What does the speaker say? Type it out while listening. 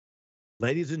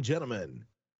Ladies and gentlemen,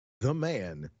 the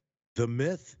man, the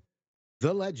myth,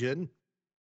 the legend,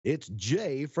 it's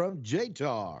Jay from J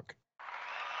Talk.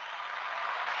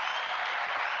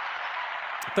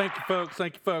 Thank you, folks.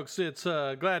 Thank you, folks. It's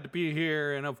glad to be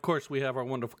here. And of course, we have our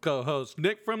wonderful co host,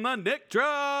 Nick from the Nick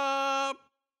Drop.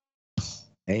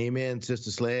 Amen, Sister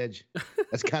Sledge.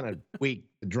 That's kind of weak,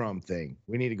 the drum thing.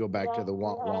 We need to go back to the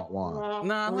wah, wah, wah.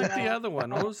 No, I like the other one.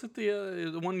 What was it?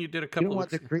 The one you did a You couple don't of want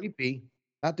the weeks creepy,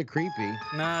 not the creepy.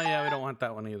 No, yeah, we don't want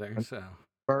that one either. So,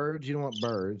 Birds, you don't want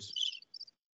birds.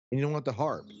 And you don't want the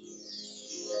harp.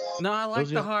 no, I like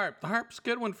Those the are- harp. The harp's a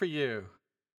good one for you.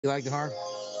 You like the harp?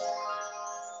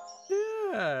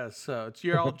 Yeah, so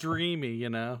you're all dreamy, you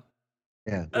know.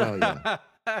 Yeah, well, yeah.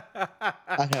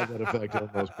 I have that effect on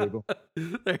most people.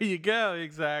 There you go.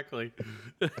 Exactly.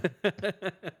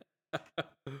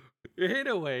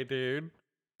 Anyway, dude.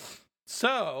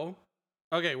 So,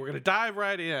 okay, we're gonna dive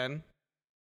right in.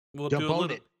 We'll Jump do a on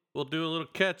little. it. We'll do a little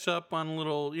catch up on a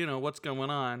little, what's going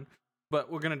on.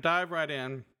 But we're gonna dive right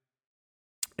in.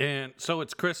 And so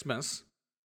it's Christmas.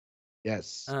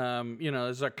 Yes.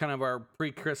 This is our kind of our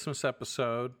pre-Christmas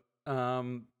episode.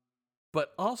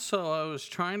 But also I was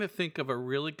trying to think of a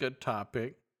really good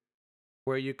topic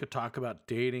where you could talk about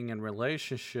dating and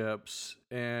relationships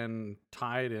and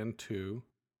tie it into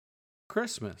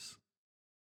Christmas.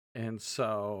 And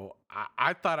so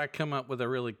I thought I'd come up with a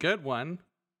really good one,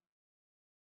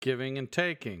 giving and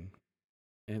taking.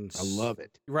 And I love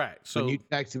it. Right. So when you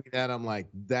texted me that, I'm like,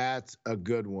 that's a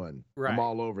good one. Right. I'm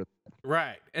all over that.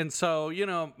 Right. And so,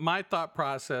 my thought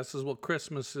process is, well,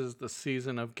 Christmas is the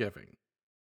season of giving.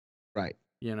 Right.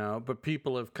 But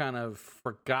people have kind of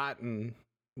forgotten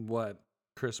what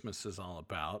Christmas is all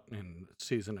about and the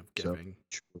season of giving.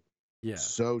 So true. Yeah.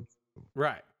 So true.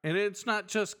 Right. And it's not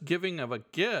just giving of a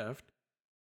gift.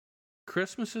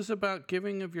 Christmas is about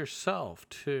giving of yourself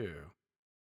too.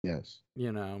 Yes.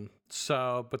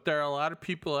 So, but there are a lot of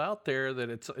people out there that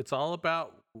it's all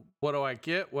about, what do I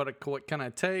get? What can I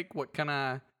take? What can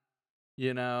I,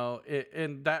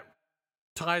 and that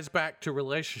ties back to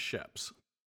relationships.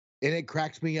 And it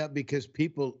cracks me up because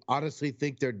people honestly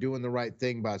think they're doing the right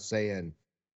thing by saying,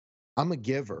 I'm a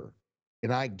giver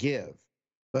and I give,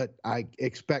 but I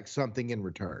expect something in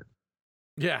return.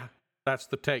 Yeah. That's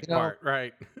the take part,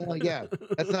 right? Well, yeah,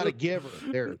 that's not a giver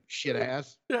there, shit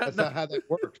ass. Yeah, That's not how that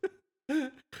works.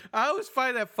 I always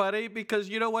find that funny because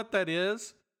you know what that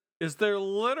is? Is they're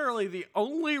literally the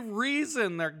only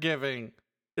reason they're giving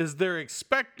is they're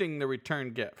expecting the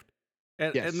return gift.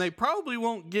 And, Yes. and they probably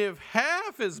won't give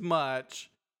half as much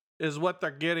as what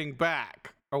they're getting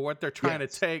back or what they're trying to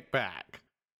take back.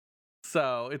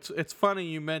 So it's funny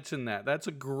you mentioned that. That's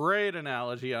a great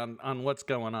analogy on what's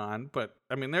going on. But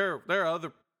I mean, there are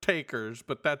other takers,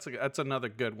 but that's another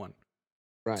good one.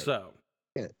 Right. So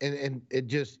yeah, and it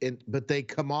just but they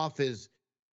come off as,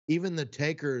 even the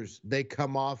takers, they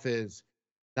come off as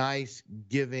nice,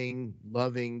 giving,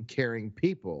 loving, caring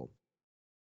people,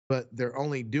 but they're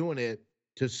only doing it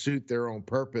to suit their own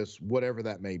purpose, whatever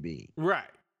that may be. Right.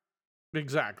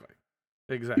 Exactly.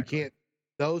 You can't.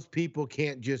 Those people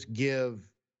can't just give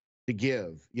to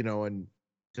give, and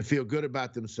to feel good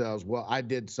about themselves. Well, I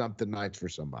did something nice for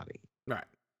somebody. Right.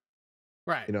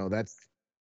 Right. That's,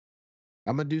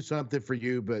 I'm gonna do something for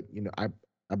you, but I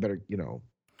better,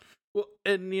 Well,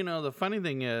 and the funny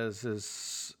thing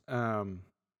is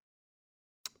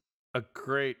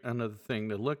another thing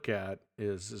to look at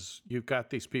is you've got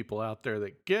these people out there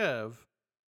that give,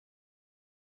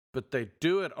 but they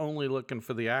do it only looking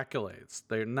for the accolades.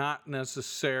 They're not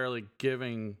necessarily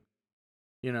giving,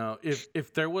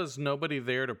 if there was nobody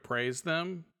there to praise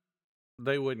them,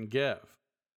 they wouldn't give.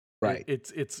 right.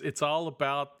 It's all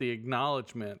about the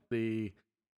acknowledgement, the,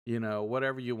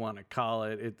 whatever you want to call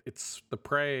it. It's the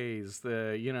praise,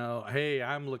 the, hey,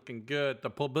 I'm looking good, the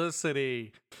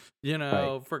publicity,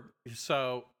 Right.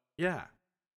 So yeah.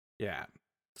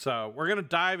 So we're gonna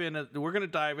dive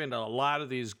into a lot of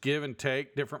these give and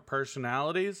take, different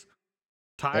personalities,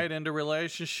 tie it into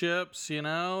relationships,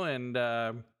 and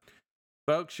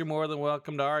folks, you're more than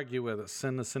welcome to argue with us.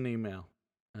 Send us an email.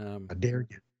 I dare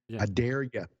you. Yeah. I dare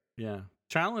you. Yeah.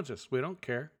 Challenge us. We don't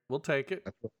care. We'll take it.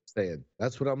 That's what I'm saying.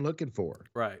 That's what I'm looking for.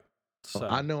 Right. So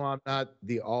I know I'm not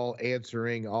the all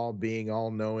answering, all being, all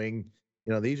knowing.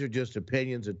 These are just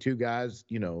opinions of two guys,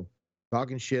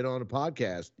 talking shit on a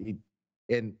podcast.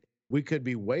 And we could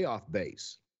be way off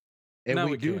base. And No,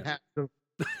 we we do can't. have some,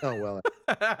 oh, well,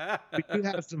 we do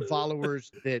have some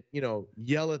followers that,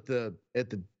 yell at the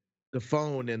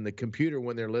phone and the computer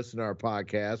when they're listening to our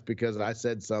podcast because I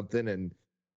said something and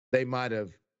they might have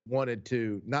wanted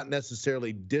to not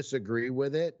necessarily disagree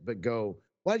with it, but go,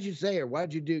 why'd you say, or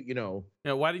why'd you do,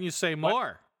 why didn't you say what?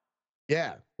 more?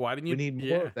 Yeah, Why didn't we you? need more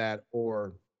Yeah, of that,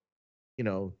 or,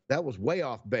 that was way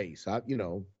off base.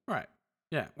 right.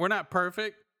 Yeah, we're not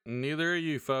perfect. Neither are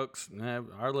you, folks.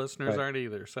 Our listeners Right. aren't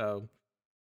either. So,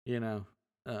 you know,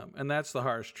 and that's the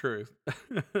harsh truth.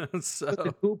 But the So,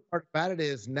 cool part about it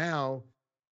is now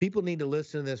people need to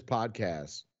listen to this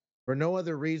podcast for no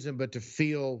other reason but to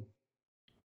feel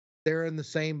we're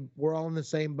all in the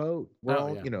same boat. We're oh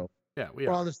all, yeah, yeah, we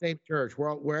we're all are. in the same church. We're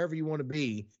all wherever you want to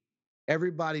be.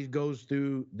 Everybody goes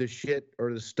through the shit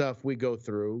or the stuff we go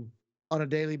through on a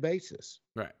daily basis.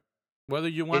 Right. Whether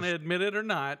you want to It's admit it or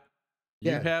not,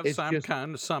 you Yeah, have it's some just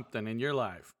kind of something in your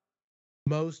life.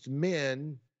 most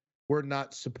men we're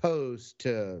not supposed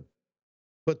to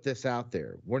put this out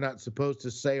there. We're not supposed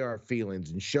to say our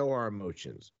feelings and show our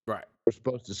emotions. Right. We're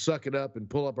supposed to suck it up and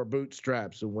pull up our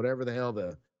bootstraps and whatever the hell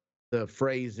the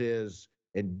phrase is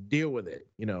and deal with it.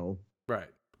 Right.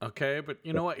 Okay. But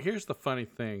you know what? Here's the funny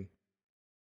thing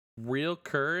real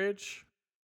courage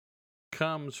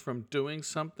comes from doing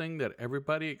something that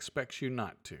everybody expects you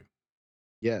not to.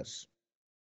 Yes.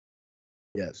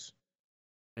 Yes.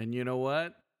 And you know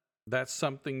what? That's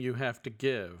something you have to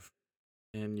give.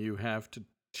 And you have to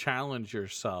challenge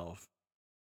yourself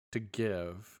to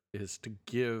give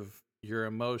your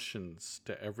emotions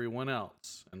to everyone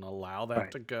else and allow that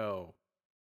Right. to go.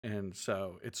 And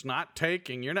so it's not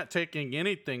taking, you're not taking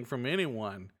anything from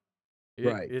anyone.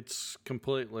 Right. It's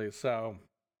completely so.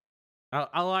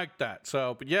 I like that.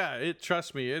 So, but yeah,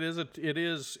 trust me,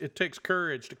 it takes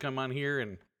courage to come on here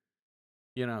and,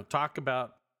 talk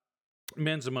about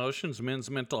men's emotions, men's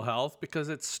mental health, because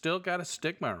it's still got a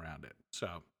stigma around it.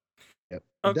 So, Yep.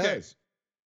 It okay. does.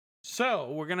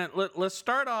 So we're going to, let's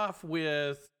start off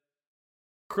with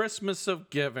Christmas of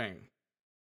Giving.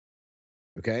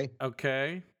 Okay.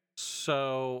 Okay.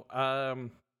 So,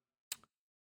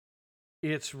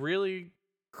 it's really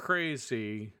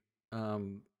crazy.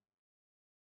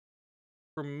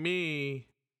 For me,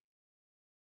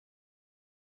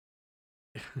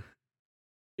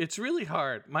 it's really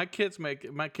hard. My kids make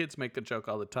the joke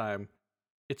all the time.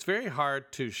 It's very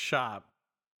hard to shop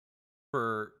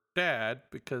for dad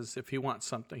because if he wants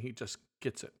something, he just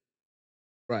gets it.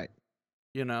 Right.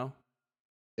 You know?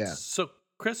 Yeah. So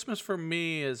Christmas for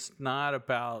me is not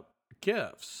about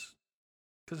gifts.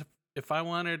 Because if I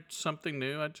wanted something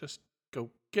new, I'd just go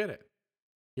get it.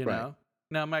 You Right. know?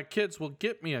 Now my kids will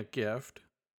get me a gift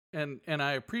and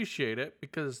I appreciate it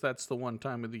because that's the one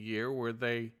time of the year where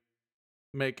they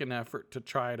make an effort to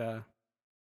try to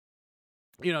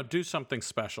do something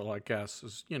special, I guess,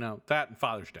 is that and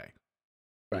Father's Day.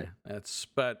 Right.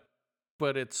 Yeah,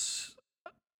 but it's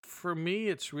for me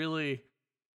it's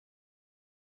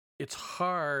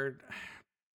hard.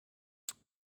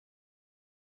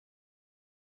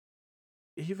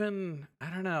 Even I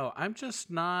don't know, I'm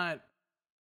just not.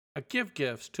 I give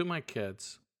gifts to my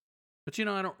kids, but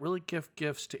I don't really give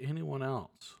gifts to anyone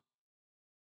else.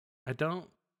 I don't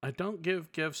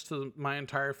give gifts to my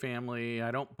entire family.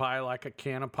 I don't buy like a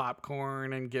can of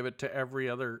popcorn and give it to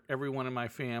everyone in my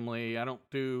family. I don't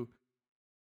do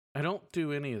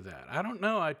any of that. I don't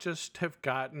know. I just have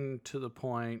gotten to the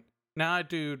point. Now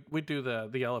we do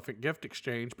the elephant gift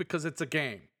exchange because it's a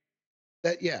game.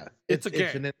 Yeah. It's a It's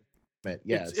game. an investment.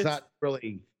 Yeah. It's not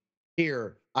really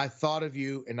here. I thought of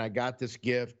you and I got this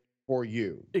gift for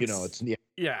you.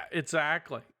 Yeah,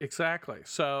 exactly.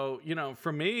 So,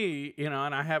 for me, and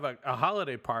I have a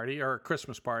holiday party or a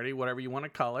Christmas party, whatever you want to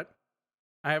call it.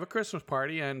 I have a Christmas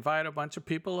party. I invite a bunch of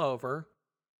people over.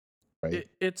 Right.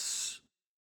 It's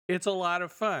a lot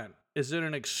of fun. Is it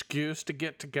an excuse to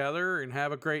get together and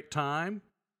have a great time?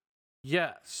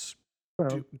 Yes.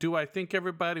 Well, Do I think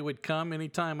everybody would come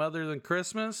anytime other than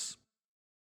Christmas?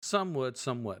 Some would,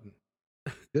 some wouldn't.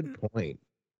 good point.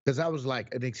 Because I was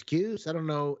like, an excuse? I don't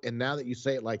know. And now that you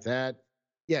say it like that,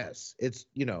 yes, it's.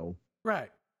 Right.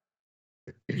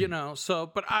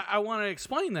 But I want to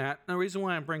explain that. The reason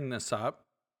why I'm bringing this up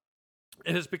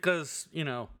is because,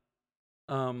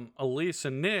 Elise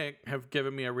and Nick have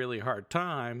given me a really hard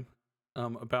time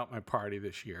about my party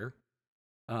this year.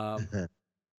 I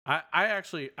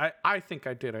think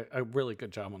I did a really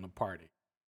good job on the party.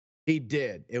 He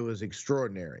did. It was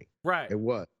extraordinary. Right. It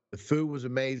was. The food was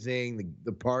amazing.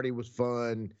 The party was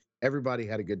fun. Everybody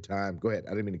had a good time. Go ahead.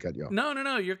 I didn't mean to cut you off.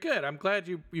 No, you're good. I'm glad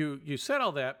you said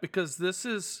all that because this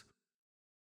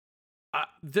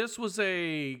was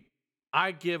a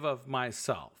I give of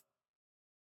myself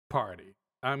party.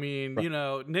 I mean,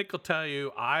 Right. Nick will tell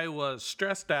you I was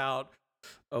stressed out.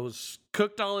 I was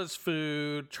cooked all his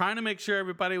food, trying to make sure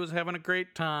everybody was having a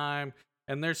great time.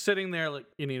 And they're sitting there like,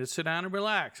 you need to sit down and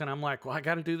relax. And I'm like, well, I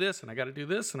got to do this and I got to do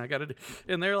this and I got to do.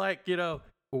 And they're like,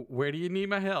 where do you need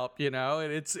my help? And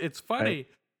it's funny, Right.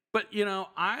 but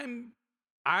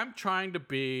I'm trying to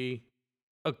be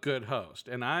a good host,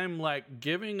 and I'm like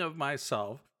giving of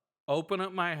myself, open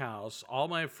up my house, all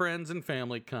my friends and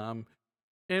family come,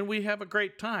 and we have a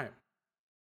great time.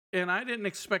 And I didn't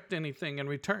expect anything in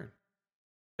return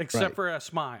except Right. for a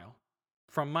smile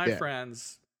from my Yeah.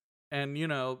 friends and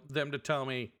them to tell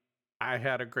me I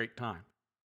had a great time.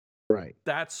 Right.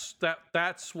 That's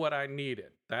what I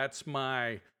needed. That's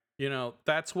my,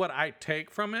 that's what I take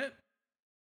from it.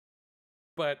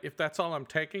 But if that's all I'm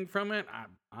taking from it,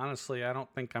 honestly, I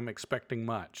don't think I'm expecting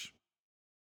much.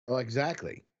 Oh,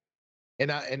 exactly.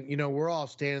 And we're all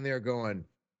standing there going,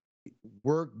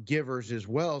 we're givers as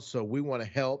well, so we want to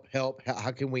help.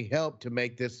 How can we help to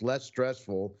make this less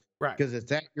stressful? Right. Because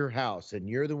it's at your house and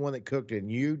you're the one that cooked it,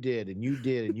 and you did and you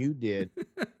did and you did.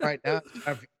 Right now, it's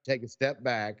time for you to take a step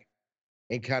back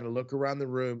and kind of look around the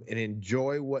room and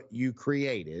enjoy what you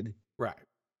created, Right.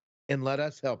 and let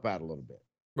us help out a little bit.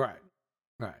 Right.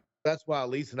 Right. That's why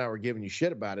Lisa and I were giving you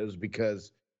shit about it, was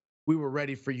because we were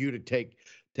ready for you to take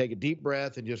a deep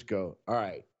breath and just go, all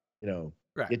right,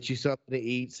 Right. get you something to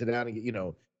eat, sit down and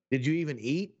get. Did you even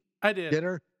eat I did.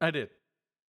 dinner? I did.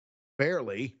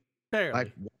 Barely. Barely.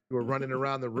 Like you were running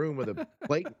around the room with a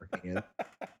plate in your hand.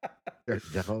 There,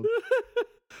 dog.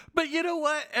 But you know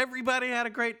what? Everybody had a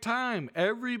great time.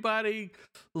 Everybody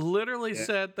literally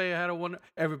said they had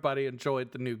everybody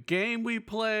enjoyed the new game we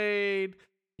played.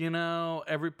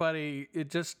 Everybody, it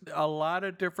just a lot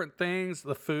of different things.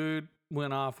 The food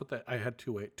went off with it. I had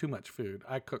too much food.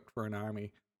 I cooked for an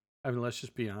army. I mean, let's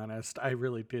just be honest. I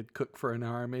really did cook for an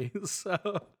army. So,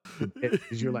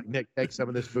 Because you're like, Nick, take some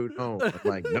of this food home. I'm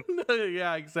like, nope.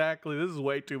 Yeah, exactly. This is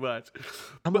way too much.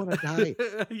 I'm on a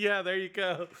diet. Yeah, there you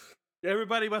go.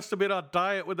 Everybody must have been on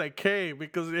diet when they came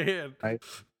because they had. Right.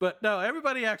 But no,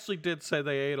 everybody actually did say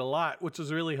they ate a lot, which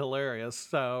is really hilarious.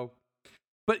 So,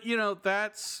 but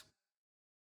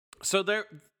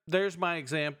there's my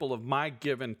example of my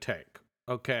give and take.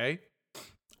 Okay.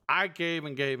 I gave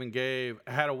and gave and gave,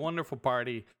 had a wonderful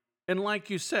party. And like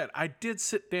you said, I did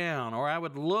sit down, or I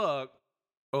would look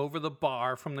over the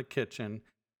bar from the kitchen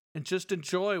and just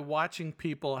enjoy watching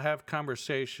people have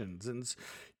conversations. And,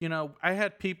 I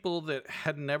had people that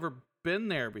had never been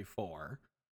there before.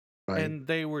 Right. And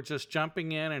they were just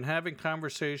jumping in and having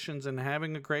conversations and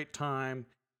having a great time.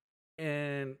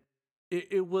 And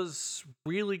it was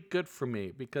really good for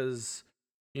me because,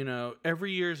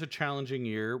 every year is a challenging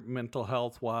year, mental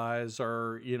health wise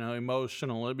or,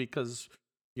 emotionally, because,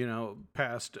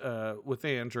 past with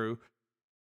Andrew.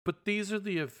 But these are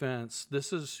the events.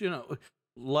 This is,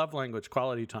 love language,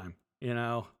 quality time,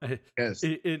 Yes.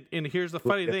 And here's the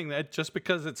funny thing, that just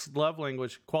because it's love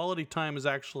language, quality time is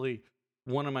actually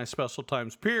one of my special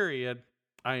times, period.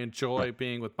 I enjoy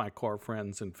being with my core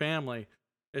friends and family.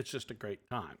 It's just a great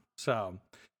time. So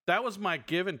that was my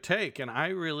give and take, and I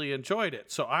really enjoyed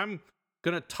it. So I'm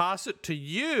going to toss it to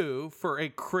you for a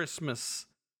Christmas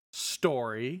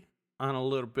story on a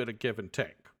little bit of give and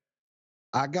take.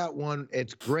 I got one.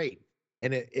 It's great.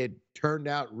 And it turned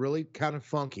out really kind of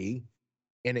funky,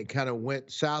 and it kind of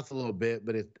went south a little bit,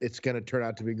 but it's going to turn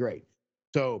out to be great.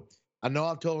 So I know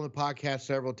I've told on the podcast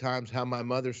several times how my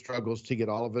mother struggles to get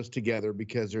all of us together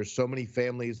because there's so many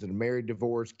families that are married,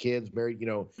 divorced, kids, married,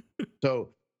 So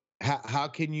how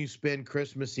can you spend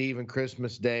Christmas Eve and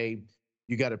Christmas Day?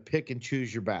 You got to pick and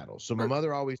choose your battles. So my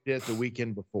mother always did it the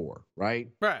weekend before, right?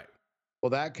 Right. Well,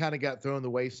 that kind of got thrown on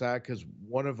the wayside because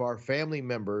one of our family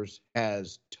members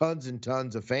has tons and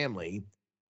tons of family.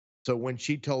 So when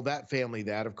she told that family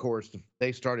that, of course,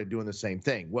 they started doing the same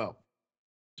thing. Well,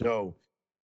 so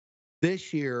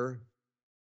this year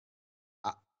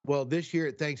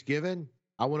at Thanksgiving,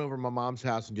 I went over to my mom's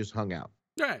house and just hung out.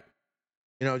 Right.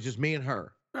 Just me and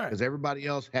her. Right. Because everybody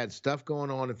else had stuff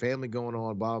going on and family going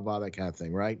on, blah, blah, blah, that kind of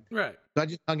thing, right? Right. So I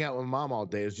just hung out with my mom all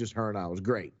day. It was just her and I. It was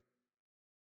great.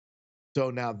 So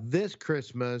now this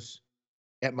Christmas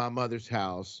at my mother's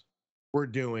house, we're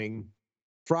doing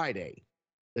Friday,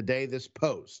 the day this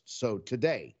posts. So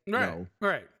today. Right.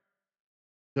 Right.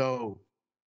 So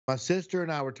my sister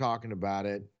and I were talking about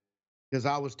it because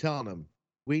I was telling them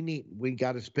we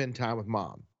got to spend time with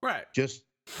mom. Right. Just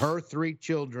her 3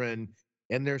 children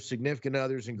and their significant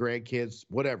others and grandkids,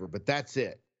 whatever. But that's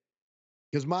it.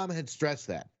 Because mom had stressed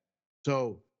that.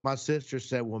 So my sister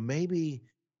said, well, maybe,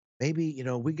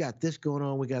 we got this going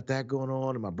on, we got that going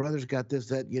on, and my brother's got this,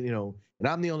 that, and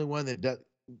I'm the only one that does.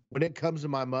 When it comes to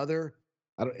my mother,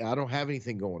 I don't have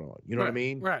anything going on. You know what I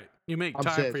mean? Right. You make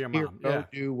time says, for your here, mom. go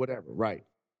do whatever. Right.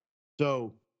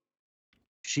 So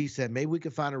she said, maybe we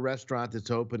could find a restaurant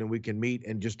that's open and we can meet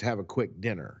and just have a quick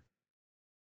dinner.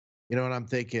 And I'm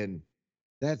thinking,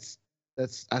 that's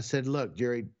I said, look,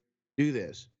 Jerry, do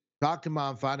this. Talk to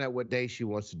mom, find out what day she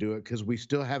wants to do it because we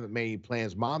still haven't made any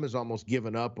plans. Mom has almost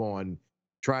given up on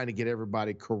trying to get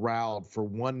everybody corralled for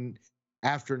one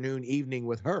afternoon, evening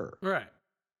with her. Right.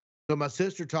 So my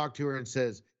sister talked to her and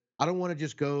says, I don't want to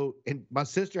just go. And my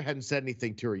sister hadn't said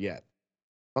anything to her yet.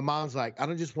 My mom's like, I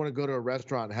don't just want to go to a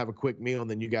restaurant and have a quick meal and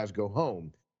then you guys go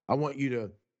home. I want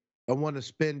to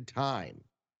spend time.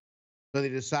 So they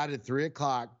decided 3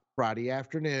 o'clock Friday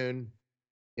afternoon,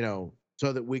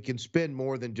 so that we can spend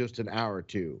more than just an hour or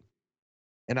two.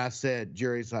 And I said,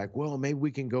 Jerry's like, well, maybe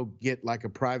we can go get like a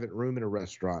private room in a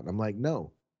restaurant. I'm like,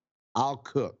 no, I'll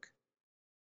cook.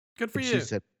 Good for And you. she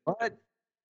said, what?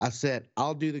 I said,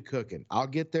 I'll do the cooking. I'll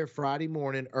get there Friday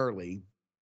morning early,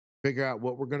 figure out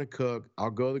what we're going to cook. I'll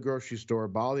go to the grocery store,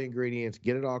 buy all the ingredients,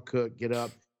 get it all cooked, get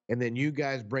up. And then you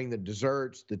guys bring the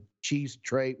desserts, the cheese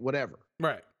tray, whatever.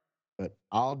 Right. But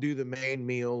I'll do the main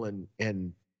meal,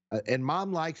 and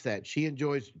mom likes that. She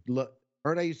enjoys. Her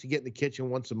and I used to get in the kitchen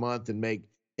once a month and make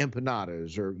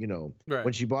empanadas, or Right.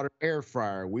 when she bought her air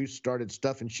fryer, we started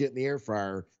stuffing shit in the air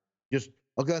fryer. Just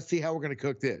okay, let's see how we're gonna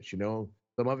cook this.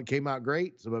 Some of it came out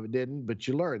great, some of it didn't, but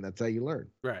you learn. That's how you learn.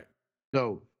 Right.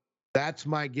 So that's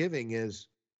my giving is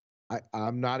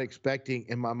I'm not expecting.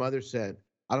 And my mother said,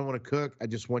 I don't want to cook. I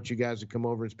just want you guys to come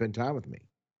over and spend time with me.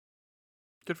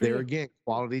 Good for There you. again,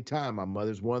 quality time. My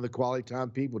mother's one of the quality time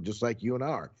people, just like you and I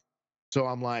are. So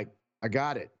I'm like, I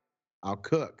got it. I'll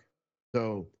cook.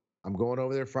 So I'm going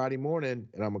over there Friday morning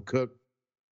and I'm going to cook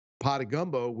pot of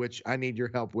gumbo, which I need your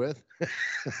help with.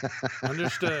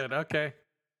 Understood. Okay.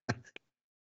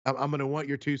 I'm going to want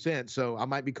your 2 cents. So I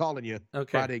might be calling you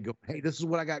Okay. Friday. Go, hey, this is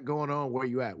what I got going on. Where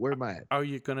you at? Where am I at? Are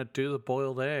you going to do the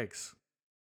boiled eggs?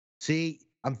 See,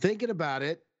 I'm thinking about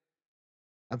it.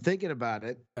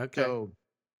 Okay. So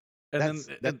And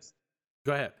that's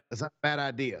go ahead. not a bad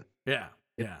idea. Yeah.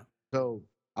 Yeah. So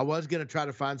I was gonna try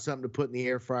to find something to put in the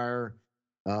air fryer.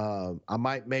 I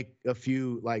might make a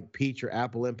few like peach or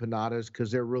apple empanadas because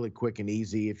they're really quick and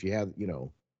easy if you have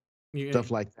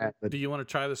stuff like that. But Do you want to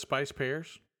try the spice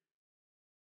pears?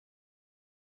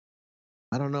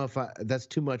 I don't know if that's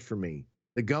too much for me.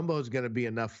 The gumbo is gonna be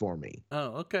enough for me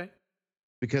Oh, okay.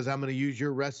 because I'm gonna use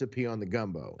your recipe on the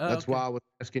gumbo. Oh, That's okay. why I was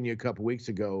asking you a couple weeks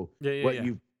ago Yeah. what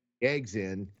you eggs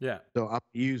in. Yeah. So I'll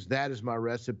use that as my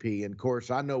recipe. And of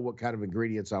course, I know what kind of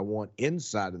ingredients I want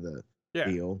inside of the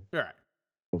meal. Right.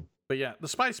 But yeah, the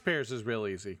spice pears is real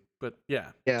easy. But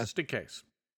yeah. Just in case.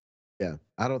 Yeah.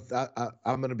 I'm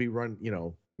gonna be running.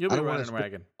 You'll I be don't running wanna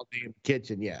ragged. all day in the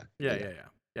kitchen. Yeah. Yeah.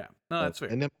 No, that's fair.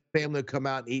 And then my family will come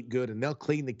out and eat good, and they'll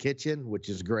clean the kitchen, which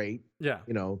is great. Yeah.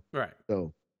 Right.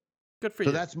 So Good for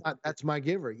you. that's my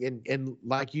giver. And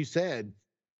like you said,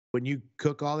 when you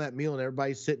cook all that meal and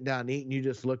everybody's sitting down and eating, you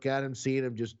just look at them, seeing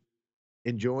them just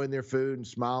enjoying their food and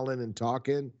smiling and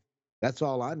talking. That's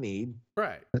all I need.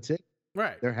 Right. That's it.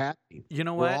 Right. They're happy. You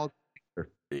know We're what?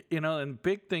 all And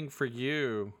big thing for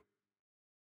you,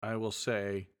 I will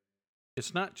say,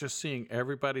 it's not just seeing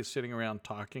everybody sitting around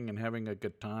talking and having a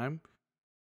good time,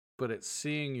 but it's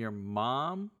seeing your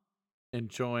mom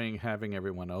enjoying having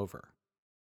everyone over.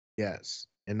 Yes.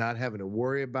 And not having to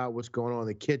worry about what's going on in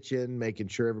the kitchen, making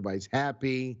sure everybody's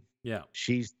happy. Yeah.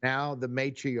 She's now the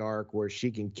matriarch where she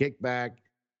can kick back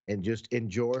and just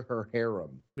enjoy her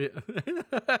harem. Yeah.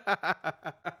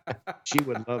 She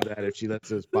would love that if she lets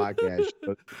this podcast.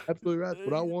 But absolutely right. That's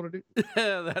what I want to do.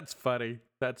 Yeah, that's funny.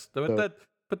 But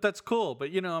that's cool.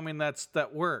 But that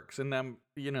works, and I'm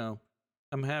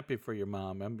happy for your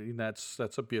mom. I mean, that's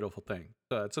a beautiful thing.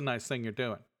 So it's a nice thing you're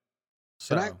doing.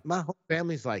 So And my whole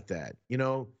family's like that.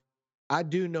 I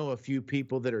do know a few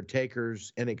people that are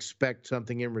takers and expect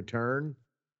something in return,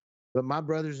 but my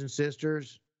brothers and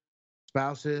sisters,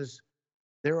 spouses,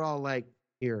 they're all like,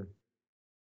 here.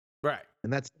 Right.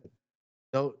 And that's it.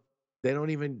 So they don't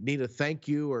even need a thank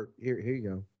you or here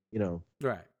you go.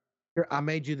 Right. Here, I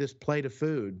made you this plate of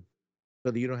food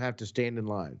so that you don't have to stand in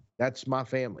line. That's my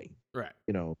family. Right.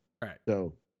 Right.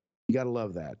 So you got to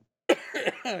love that.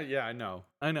 Yeah, I know.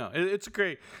 That's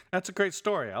a great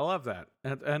story. I love that.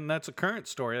 And that's a current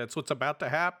story. That's what's about to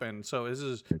happen. So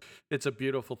it's a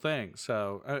beautiful thing.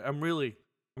 So I'm really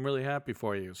happy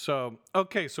for you. So,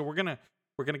 okay. So we're going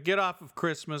to get off of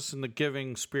Christmas and the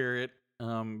giving spirit,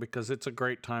 because it's a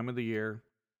great time of the year.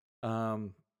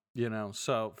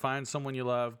 So find someone you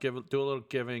love, do a little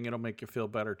giving. It'll make you feel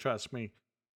better. Trust me.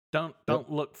 Don't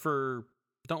look for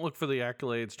the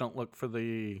accolades. Don't look for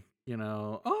the,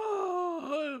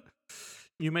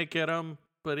 you may get them,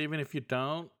 but even if you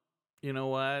don't, you know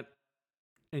what?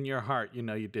 in your heart, you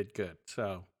know you did good.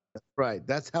 So Right.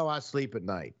 That's how I sleep at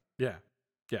night. yeah,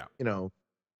 yeah. You know,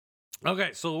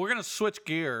 Okay, so we're gonna switch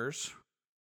gears.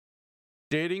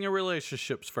 Dating or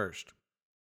relationships first?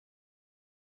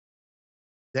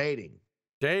 dating.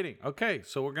 Dating. Okay,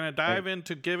 so we're gonna dive Dating.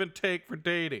 into give and take for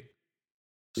dating.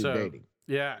 Do So dating.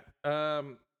 yeah,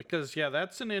 because yeah,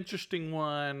 that's an interesting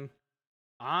one.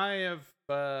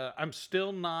 I'm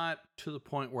still not to the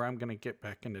point where I'm gonna get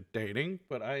back into dating,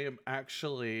 but I am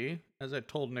actually, as I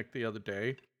told Nick the other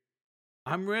day,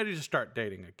 I'm ready to start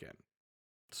dating again.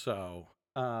 So,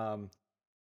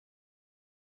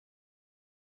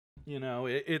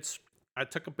 it's I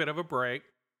took a bit of a break,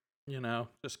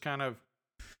 just kind of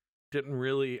didn't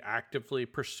really actively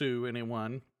pursue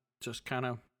anyone, just kind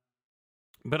of,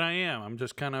 but I'm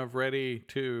just kind of ready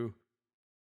to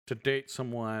date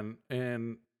someone.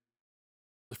 And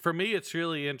for me it's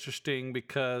really interesting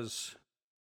because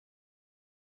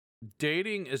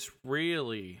dating is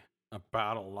really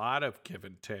about a lot of give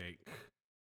and take.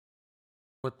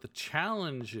 What the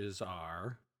challenges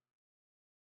are,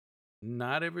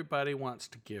 not everybody wants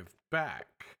to give back.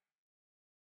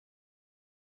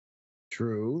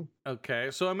 True. Okay,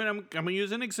 so I'm gonna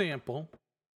use an example,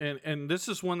 and this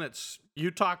is one that's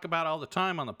you talk about all the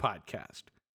time on the podcast.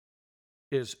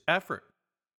 Is effort.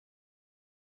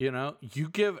 You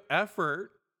give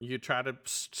effort. You try to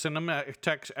send them a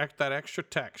text, that extra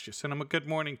text. You send them a good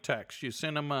morning text. You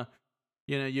send them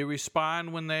you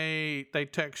respond when they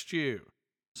text you.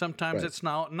 Sometimes Right. it's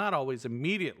not always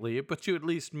immediately, but you at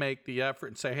least make the effort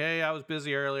and say, "Hey, I was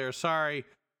busy earlier. Sorry."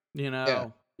 Yeah.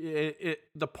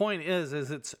 The point is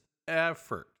it's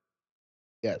effort.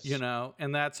 Yes.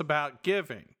 And that's about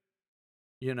giving.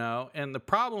 And the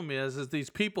problem is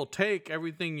these people take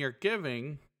everything you're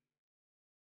giving,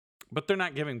 but they're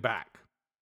not giving back.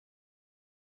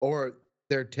 Or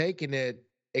they're taking it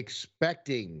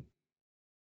expecting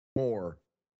more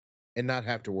and not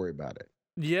have to worry about it.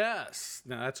 Yes.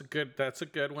 Now that's a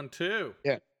good one too.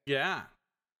 Yeah. Yeah.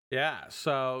 Yeah.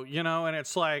 So, and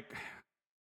it's like,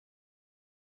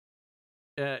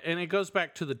 and it goes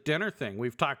back to the dinner thing.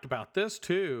 We've talked about this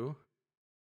too.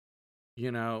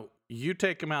 You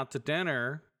take them out to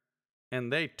dinner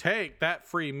and they take that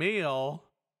free meal,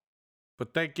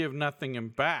 but they give nothing in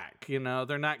back. They're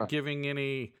not Right. giving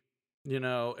any,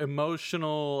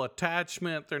 emotional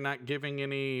attachment. They're not giving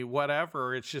any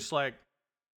whatever. It's just like,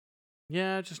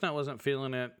 yeah, just not wasn't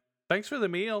feeling it. Thanks for the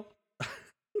meal.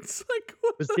 It's like,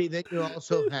 But see, then you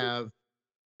also have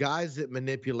guys that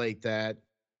manipulate that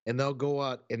and they'll go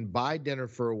out and buy dinner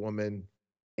for a woman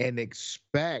and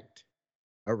expect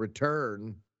a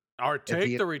return or at the take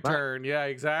end the of the night. return. Yeah,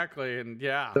 exactly. And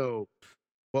yeah, So,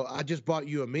 well, I just bought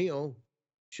you a meal.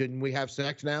 Shouldn't we have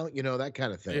sex now? That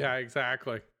kind of thing. yeah,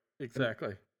 exactly. And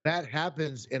Exactly. that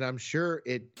happens, and I'm sure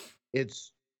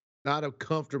it's not a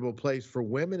comfortable place for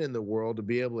women in the world to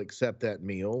be able to accept that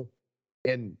meal.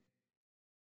 And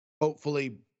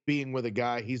hopefully being with a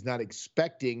guy he's not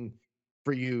expecting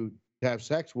for you to have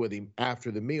sex with him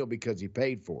after the meal because he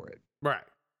paid for it. Right.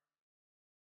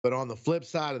 But on the flip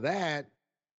side of that,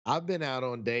 I've been out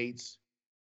on dates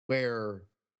where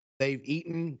they've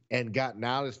eaten and gotten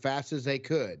out as fast as they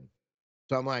could.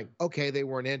 So I'm like, okay, they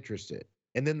weren't interested.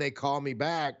 And then they call me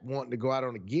back wanting to go out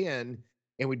on again,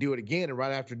 and we do it again. And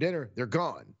right after dinner, they're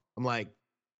gone. I'm like,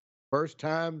 first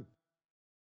time,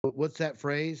 what's that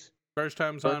phrase? First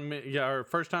time's First, on me. Yeah, or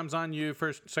first time's on you.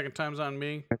 Second time's on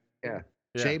me. yeah.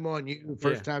 Yeah. Shame on you. Yeah.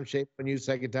 First time, shame on you.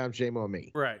 Second time, shame on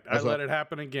me. Right. That's I let it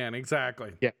happen again.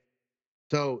 Exactly. Yeah.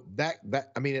 So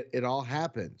I mean, it all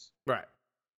happens, Right.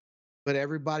 but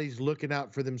everybody's looking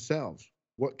out for themselves.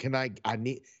 What can I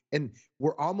need? And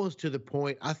we're almost to the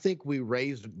point, I think we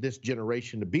raised this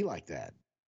generation to be like that.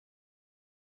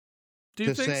 Do you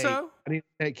To think say, so? I need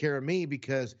to take care of me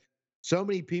because so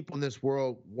many people in this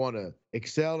world want to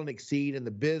excel and exceed in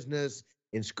the business,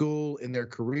 in school, in their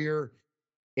career.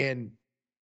 And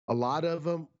a lot of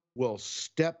them will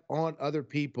step on other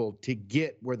people to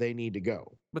get where they need to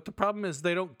go. But the problem is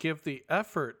they don't give the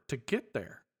effort to get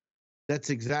there. That's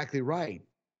exactly right.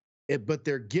 But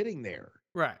they're getting there.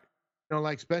 Right.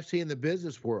 Like especially in the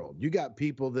business world, you got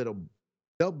people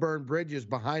they'll burn bridges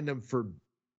behind them for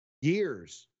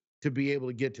years to be able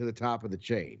to get to the top of the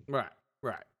chain. Right.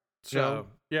 Right. So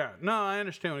yeah, no, I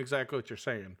understand exactly what you're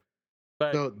saying.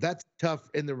 But So that's tough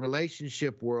in the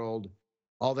relationship world.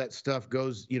 All that stuff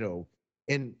goes,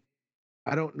 and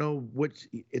I don't know which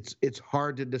it's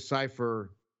hard to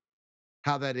decipher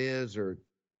how that is or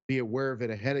be aware of it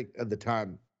ahead of the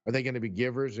time. Are they going to be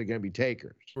givers or going to be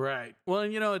takers? right. Well,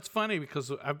 and it's funny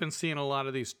because I've been seeing a lot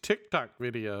of these TikTok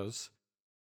videos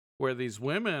where these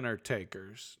women are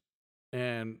takers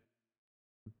and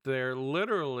they're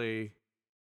literally,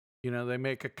 they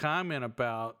make a comment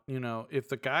about, if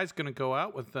the guy's going to go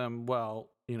out with them, well,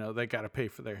 they got to pay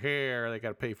for their hair, they got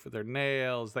to pay for their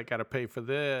nails, they got to pay for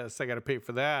this, they got to pay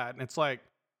for that. And it's like,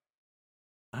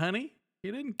 honey,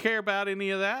 you didn't care about any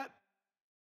of that.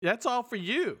 That's all for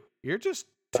you. You're just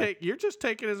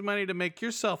taking his money to make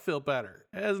yourself feel better.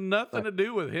 It has nothing to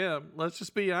do with him. Let's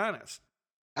just be honest.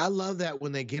 I love that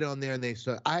when they get on there and they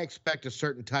say, I expect a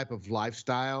certain type of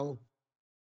lifestyle.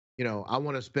 I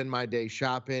want to spend my day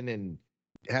shopping and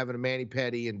having a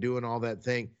mani-pedi and doing all that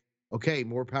thing. Okay,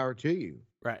 more power to you.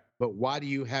 Right. But why do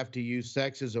you have to use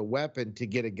sex as a weapon to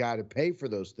get a guy to pay for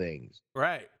those things?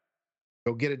 Right.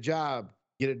 Go get a job,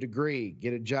 get a degree,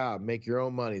 get a job, make your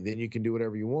own money. Then you can do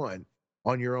whatever you want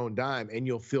on your own dime, and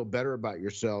you'll feel better about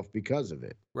yourself because of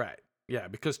it. Right. Yeah,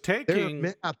 because there are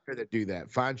men out there that do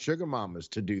that. Find sugar mamas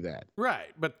to do that. Right.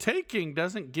 But taking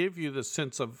doesn't give you the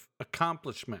sense of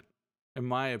accomplishment, in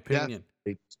my opinion.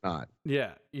 Definitely it's not.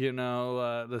 Yeah.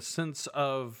 The sense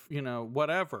of,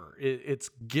 whatever. It's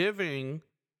giving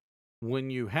when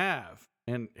you have.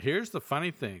 And here's the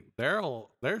funny thing.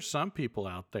 There's some people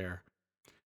out there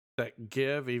that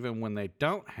give even when they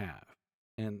don't have.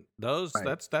 And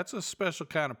that's a special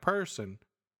kind of person,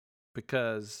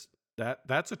 because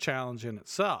that's a challenge in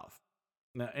itself.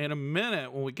 Now, in a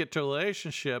minute, when we get to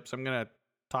relationships, I'm going to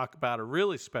talk about a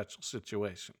really special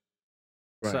situation.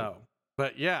 Right. So,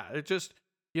 but yeah, it just,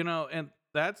 and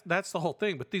that's the whole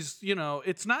thing. But these,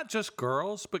 it's not just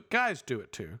girls, but guys do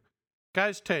it too.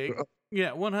 Guys take,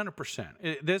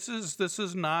 100%. This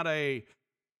is not a,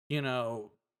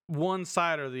 one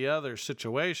side or the other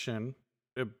situation.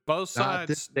 Both sides. Not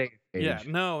this day and age.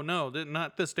 Yeah, no,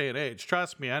 not this day and age.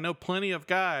 Trust me, I know plenty of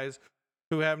guys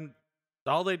who have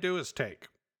all they do is take.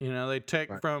 They take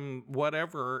from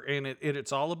whatever, and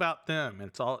it's all about them.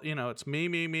 It's all, it's me,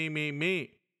 me, me, me,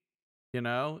 me.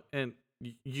 And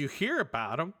you hear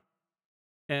about them.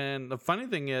 And the funny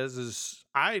thing is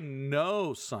I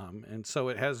know some, and so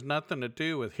it has nothing to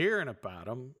do with hearing about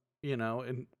them,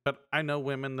 but I know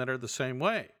women that are the same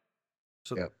way.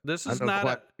 So this is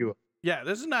not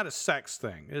this is not a sex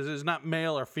thing. This is not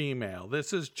male or female.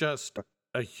 This is just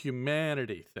a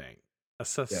humanity thing, a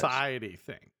society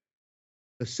thing.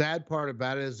 The sad part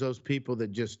about it is those people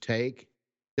that just take,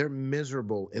 they're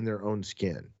miserable in their own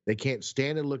skin. They can't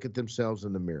stand and look at themselves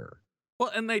in the mirror.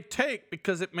 Well, and they take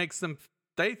because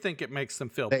they think it makes them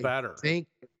feel better.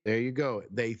 There you go.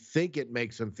 They think it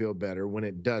makes them feel better when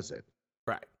it doesn't.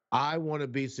 Right. I want to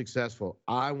be successful.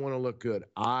 I want to look good.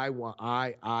 I.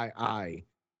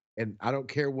 And I don't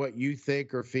care what you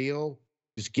think or feel.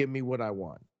 Just give me what I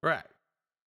want. Right.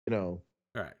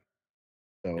 Right.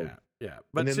 So, yeah.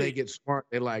 But then they get smart.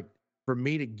 They're like, for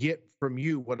me to get from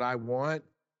you what I want,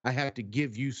 I have to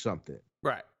give you something.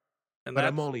 Right. But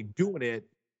I'm only doing it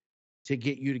to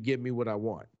get you to give me what I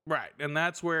want. Right. And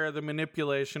that's where the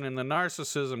manipulation and the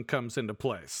narcissism comes into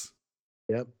place.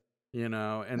 Yep.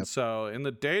 So in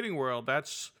the dating world,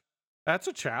 that's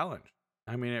a challenge.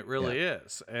 I mean, it really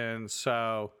is. And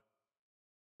so,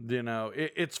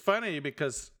 it's funny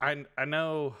because I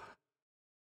know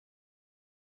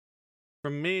for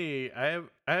me, I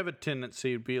have a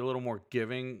tendency to be a little more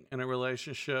giving in a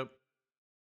relationship,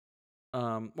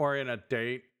 or in a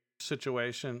date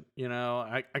situation.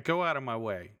 I go out of my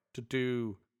way to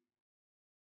do,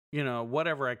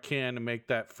 whatever I can to make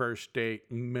that first date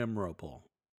memorable.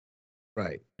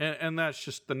 Right. And that's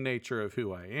just the nature of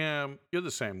who I am. You're the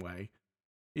same way.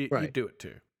 You do it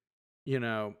too,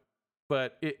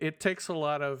 but it takes a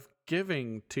lot of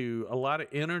giving, to a lot of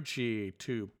energy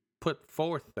to put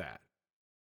forth that,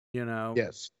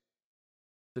 Yes.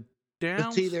 The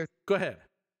go ahead.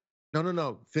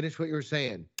 No. Finish what you were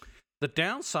saying. The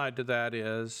downside to that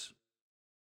is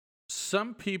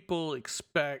some people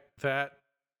expect that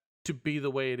to be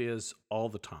the way it is all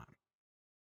the time.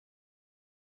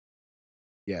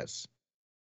 Yes.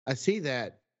 I see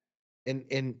that.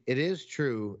 And it is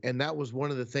true. And that was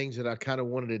one of the things that I kind of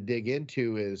wanted to dig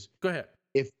into is, go ahead.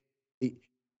 If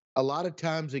a lot of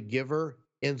times a giver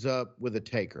ends up with a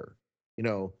taker,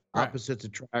 opposites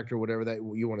attract, or whatever that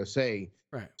you want to say.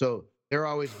 Right. So they're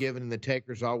always giving and the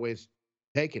taker's always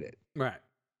taking it. Right.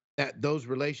 That those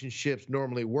relationships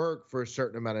normally work for a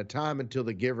certain amount of time until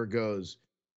the giver goes,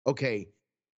 okay,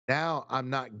 now I'm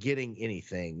not getting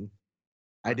anything.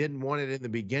 I didn't want it in the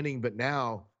beginning, but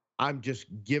now I'm just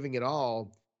giving it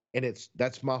all, and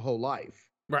that's my whole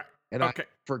life. Right. And I've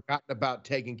forgotten about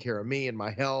taking care of me and my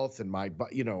health and my,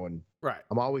 and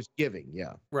I'm always giving.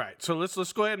 Yeah. Right. So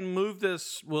let's go ahead and move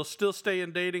this. We'll still stay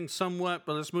in dating somewhat,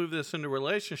 but let's move this into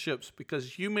relationships,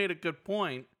 because you made a good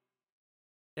point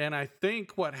And I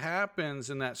think what happens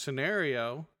in that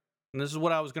scenario, and this is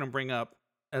what I was going to bring up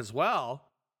as well,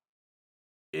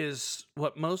 is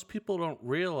what most people don't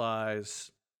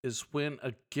realize is when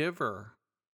a giver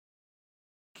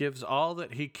gives all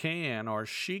that he can or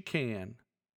she can,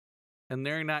 and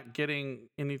they're not getting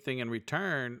anything in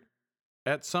return,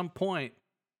 at some point,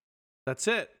 that's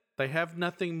it. They have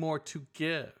nothing more to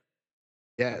give.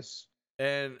 Yes.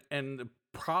 And the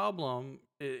problem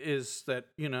is that,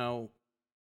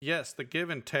 yes, the give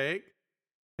and take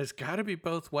has got to be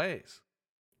both ways.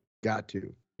 Got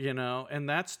to. And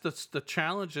that's the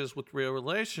challenges with real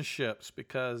relationships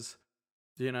because,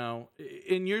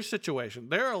 in your situation,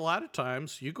 there are a lot of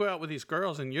times you go out with these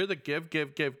girls and you're the give,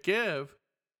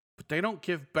 but they don't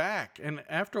give back. And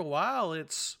after a while,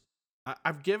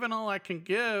 I've given all I can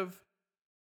give,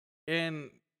 and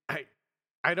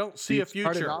I don't see a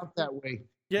future. Started off that way.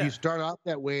 Yeah. You start off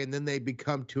that way, and then they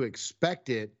become to expect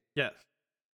it. Yes.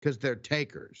 Because they're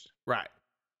takers. Right.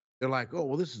 They're like, oh,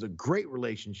 well, this is a great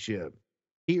relationship.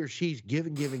 He or she's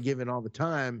giving all the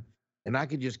time, and I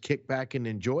can just kick back and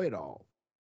enjoy it all.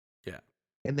 Yeah.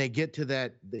 And they get to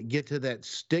that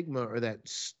stigma or that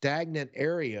stagnant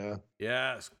area.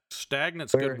 Yes.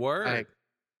 Stagnant's a good word. Like,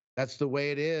 that's the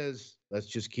way it is. Let's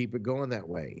just keep it going that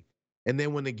way. And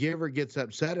then when the giver gets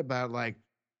upset about it, like,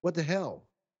 what the hell?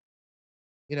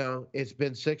 It's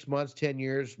been 6 months, 10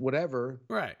 years, whatever.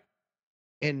 Right.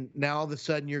 And now all of a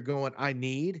sudden you're going, I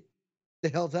need? The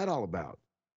hell's that all about?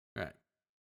 Right.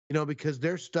 Because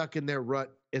they're stuck in their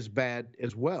rut as bad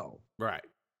as well. Right.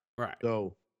 Right.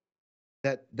 So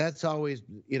that's always,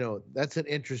 that's an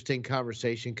interesting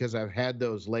conversation because I've had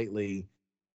those lately,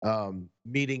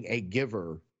 meeting a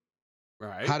giver.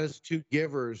 Right. How does two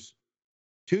takers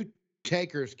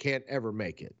can't ever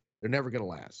make it? They're never going to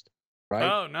last. Right?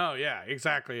 Oh, no. Yeah,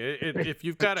 exactly. If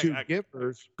you've got two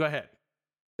givers, go ahead.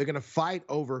 They're going to fight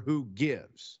over who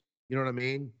gives. You know what I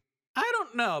mean? I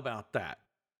don't know about that.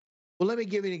 Well, let me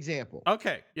give you an example.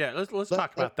 Okay. Yeah. Let's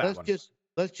talk about that one.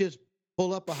 Let's just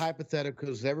pull up a hypothetical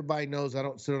because everybody knows I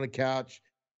don't sit on the couch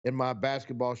in my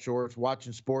basketball shorts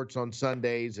watching sports on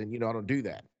Sundays, and I don't do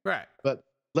that. Right. But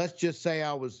let's just say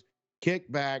I was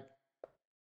kicked back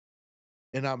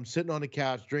and I'm sitting on the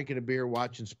couch drinking a beer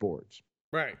watching sports.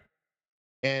 Right.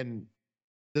 And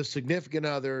the significant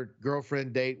other,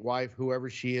 girlfriend, date, wife, whoever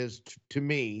she is to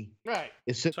me, right,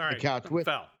 is sitting on the couch with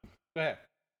me. Go ahead.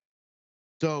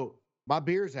 So my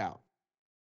beer's out.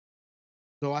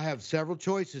 So I have several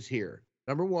choices here.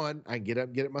 Number one, I can get up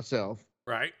and get it myself.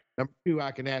 Right. Number two,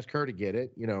 I can ask her to get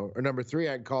it, or number three,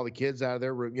 I can call the kids out of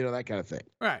their room, that kind of thing.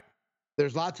 Right.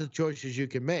 There's lots of choices you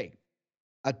can make.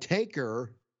 A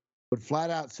taker would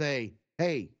flat out say,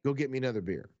 hey, go get me another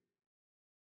beer.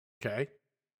 Okay.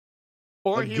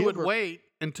 Or he would wait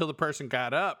until the person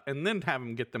got up and then have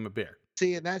him get them a beer.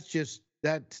 See, and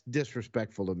that's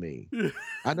disrespectful to me.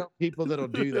 I know people that'll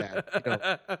do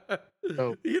that.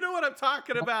 You know what I'm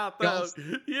talking about, though.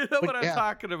 You know what I'm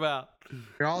talking about.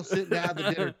 You're all sitting down at the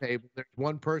dinner table. There's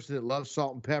one person that loves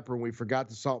salt and pepper, and we forgot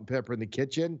the salt and pepper in the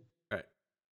kitchen. Right.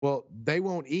 Well, they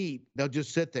won't eat. They'll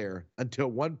just sit there until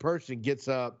one person gets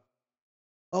up.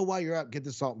 Oh, while you're up, get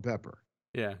the salt and pepper.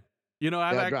 Yeah.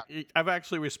 I've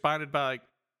actually responded by like,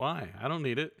 why? I don't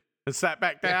need it. And sat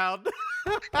back down.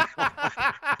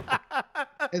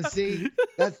 And see,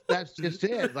 that's just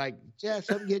it. Like,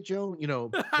 something get your own,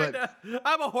 But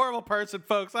I'm a horrible person,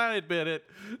 folks. I admit it.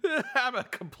 I'm a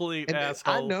complete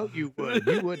asshole. I know you would.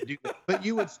 You would do that, but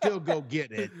you would still go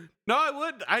get it. No, I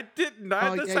wouldn't. I didn't.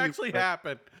 This actually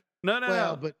happened.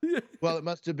 No. Well, it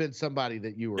must have been somebody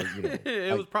that you were,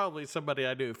 It was probably somebody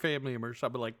I knew, family or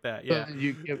something like that. Yeah.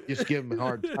 You just give them a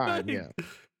hard time. Yeah.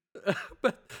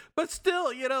 But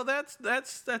still,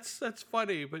 that's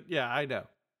funny. But yeah, I know.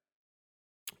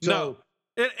 So,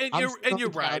 no, and you're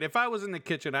right. If I was in the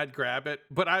kitchen, I'd grab it.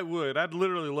 But I'd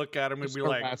literally look at him and be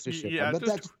like, yeah, but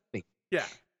that's funny. Yeah.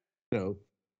 So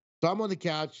I'm on the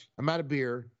couch. I'm out of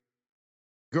beer.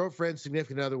 Girlfriend,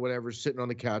 significant other, whatever, sitting on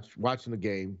the couch watching the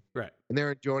game. Right. And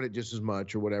they're enjoying it just as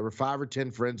much or whatever. 5 or 10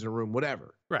 friends in a room,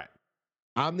 whatever. Right.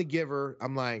 I'm the giver.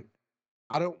 I'm like,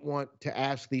 I don't want to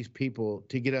ask these people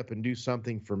to get up and do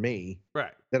something for me.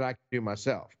 Right. That I can do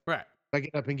myself. Right. I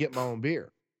get up and get my own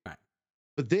beer. Right.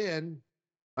 But then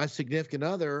my significant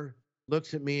other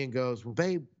looks at me and goes, well,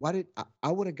 babe,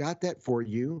 I would have got that for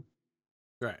you.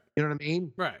 Right. You know what I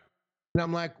mean? Right. And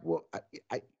I'm like, well,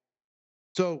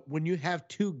 so when you have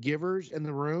two givers in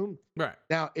the room, right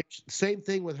now it's same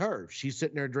thing with her. She's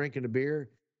sitting there drinking a beer,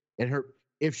 and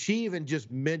if she even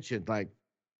just mentioned, like,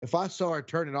 if I saw her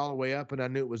turn it all the way up and I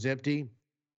knew it was empty,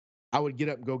 I would get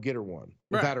up and go get her one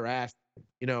without her asking.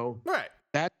 Right.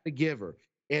 That's the giver.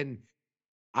 And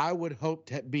I would hope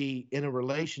to be in a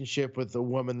relationship with a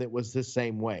woman that was the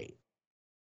same way.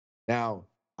 Now,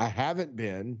 I haven't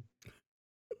been,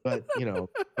 but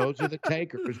those are the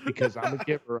takers because I'm a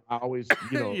giver. I always,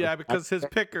 Yeah, because his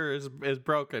picker is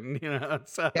broken,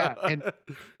 so yeah,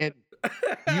 and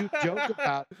you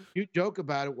joke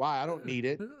about it. Why? I don't need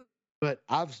it. But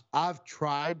I've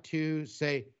tried to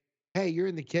say, "Hey, you're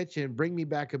in the kitchen. Bring me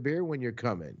back a beer when you're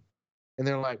coming." And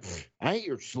they're like, "I ain't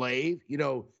your slave."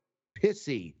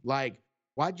 Pissy. Like,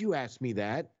 why'd you ask me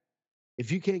that?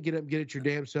 If you can't get up and get it your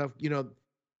damn self,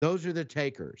 those are the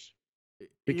takers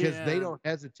because they yeah. don't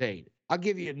hesitate. I'll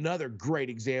give you another great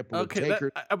example of Okay,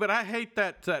 takers. but I hate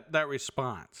that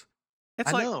response. It's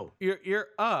I like know. you're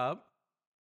up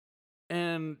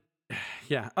and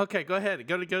yeah. Okay, go ahead.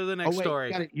 Go to the Oh next wait,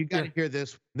 story. you Yeah. gotta hear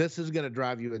this. This is gonna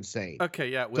drive you insane. Okay,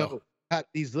 yeah, it will. So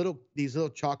these little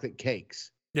chocolate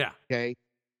cakes. Yeah. Okay.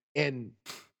 And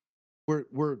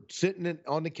we're sitting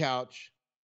on the couch,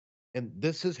 and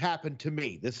this has happened to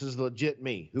me. This is legit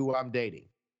me, who I'm dating.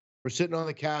 We're sitting on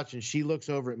the couch, and she looks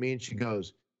over at me and she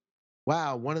goes,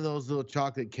 "Wow, one of those little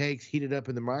chocolate cakes heated up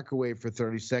in the microwave for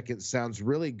 30 seconds sounds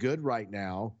really good right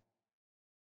now."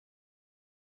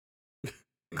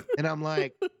 And I'm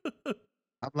like,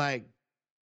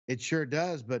 it sure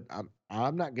does, but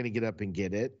I'm not gonna get up and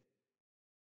get it.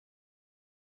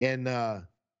 And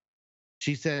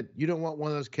she said, "You don't want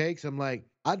one of those cakes?" I'm like,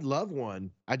 "I'd love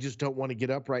one. I just don't want to get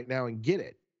up right now and get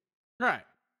it." Right.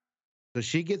 So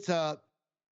she gets up,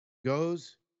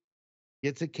 goes,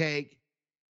 gets a cake,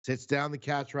 sits down on the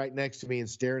couch right next to me and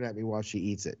staring at me while she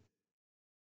eats it.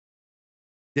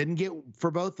 Didn't get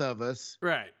for both of us.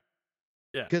 Right.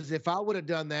 Yeah. Because if I would have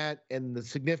done that and the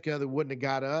significant other wouldn't have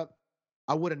got up,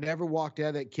 I would have never walked out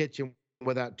of that kitchen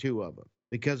without two of them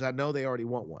because I know they already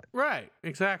want one. Right.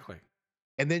 Exactly.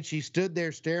 And then she stood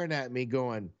there staring at me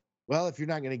going, "Well, if you're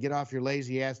not going to get off your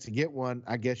lazy ass to get one,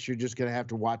 I guess you're just going to have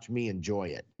to watch me enjoy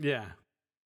it." Yeah.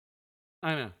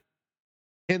 I know.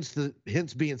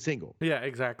 Hence being single. Yeah,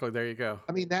 exactly. There you go.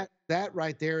 I mean, that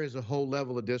right there is a whole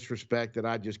level of disrespect that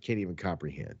I just can't even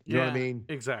comprehend. You know what I mean?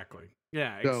 Exactly.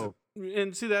 Yeah. So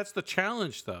And see, that's the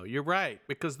challenge, though. You're right,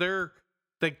 because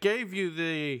they gave you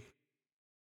the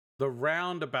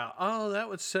roundabout. Oh, that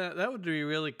would be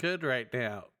really good right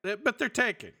now. But they're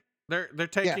taking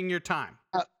taking your time.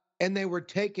 and they were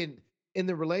taken in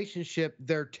the relationship.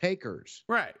 They're takers.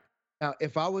 Right. Now,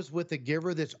 if I was with a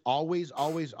giver that's always,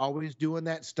 always, always doing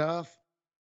that stuff,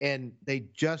 and they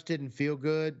just didn't feel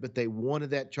good, but they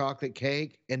wanted that chocolate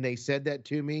cake, and they said that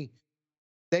to me,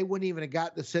 they wouldn't even have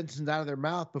got the sentence out of their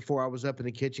mouth before I was up in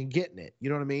the kitchen getting it. You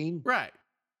know what I mean? Right.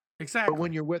 Exactly. But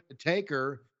when you're with the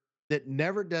taker that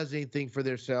never does anything for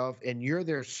themselves and you're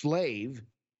their slave,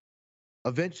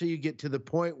 eventually you get to the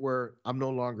point where I'm no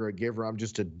longer a giver. I'm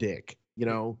just a dick.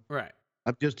 Right.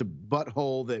 I'm just a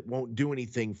butthole that won't do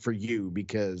anything for you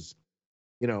because,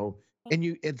 and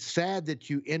it's sad that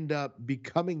you end up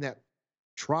becoming that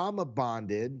trauma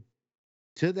bonded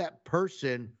to that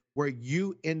person where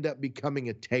you end up becoming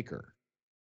a taker.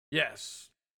 Yes.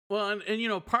 Well,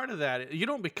 and part of that, you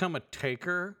don't become a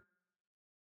taker,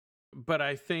 but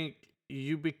I think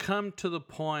you become to the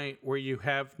point where you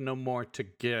have no more to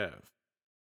give.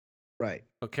 Right.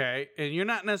 Okay? And you're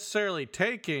not necessarily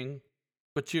taking,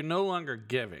 but you're no longer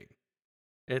giving.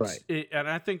 And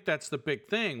I think that's the big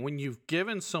thing. When you've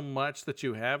given so much that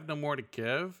you have no more to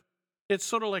give, it's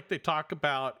sort of like they talk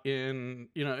about in,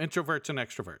 introverts and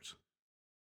extroverts.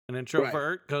 An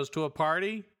introvert goes to a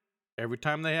party. Every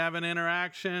time they have an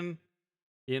interaction,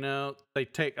 they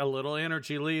take a little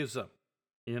energy, leaves them,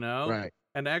 Right.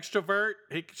 An extrovert,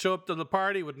 he can show up to the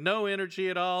party with no energy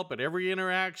at all, but every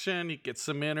interaction, he gets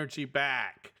some energy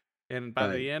back. And by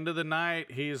the end of the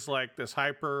night, he's like this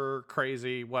hyper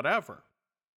crazy whatever.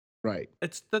 Right.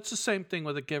 That's the same thing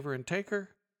with a giver and taker.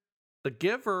 The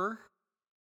giver,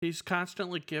 he's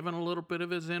constantly giving a little bit of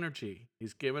his energy.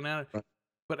 He's giving out,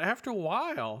 but after a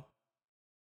while,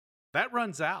 that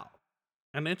runs out.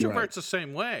 An introvert's the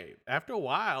same way. After a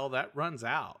while, that runs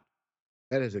out.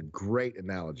 That is a great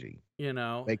analogy.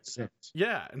 Makes sense.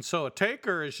 Yeah. And so a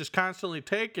taker is just constantly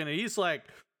taking it. He's like,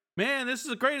 man, this is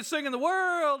the greatest thing in the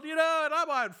world, and I'm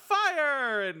on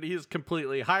fire. And he's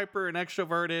completely hyper and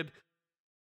extroverted.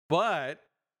 But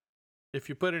if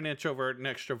you put an introvert and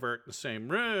extrovert in the same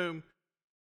room,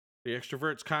 the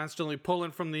extrovert's constantly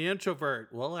pulling from the introvert.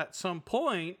 Well, at some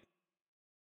point,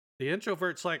 the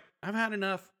introvert's like, I've had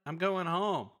enough. I'm going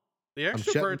home. The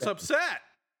extrovert's upset.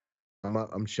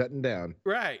 I'm shutting down.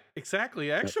 Right, exactly.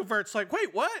 Extrovert's like,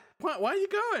 wait, what? Why are you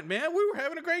going, man? We were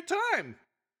having a great time.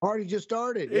 Party just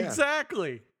started. Yeah.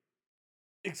 Exactly.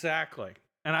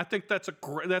 And I think that's a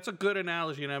good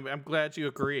analogy, and I'm glad you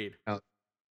agreed.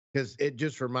 Because it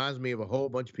just reminds me of a whole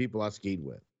bunch of people I skied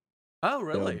with. Oh, You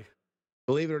know, really?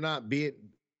 believe it or not,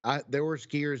 there were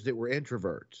skiers that were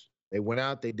introverts. They went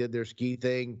out, they did their ski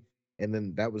thing, and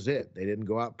then that was it. They didn't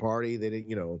go out and party. They didn't,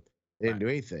 they didn't Right. do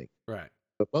anything. Right.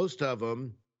 But most of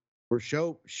them were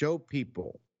show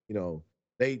people.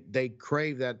 They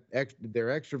crave that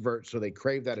they're extroverts, so they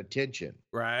crave that attention.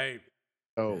 Right.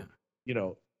 So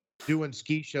Yeah. doing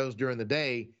ski shows during the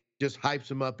day just hypes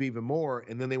them up even more,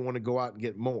 and then they want to go out and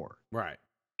get more. Right.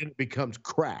 And it becomes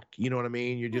crack. You know what I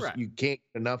mean? Right. You can't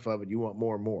get enough of it. You want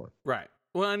more and more. Right.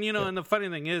 Well, and Yeah. and the funny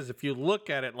thing is, if you look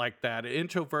at it like that, an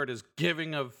introvert is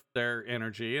giving of their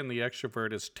energy, and the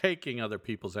extrovert is taking other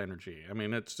people's energy. I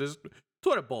mean, it's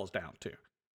what it boils down to,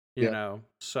 you Yeah. know.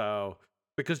 So,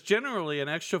 because generally an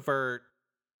extrovert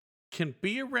can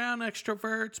be around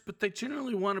extroverts, but they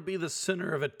generally want to be the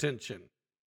center of attention.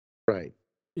 Right.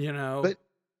 You know. But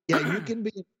yeah, you can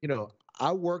be.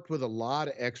 I worked with a lot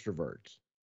of extroverts.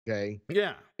 Okay.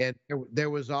 Yeah. And there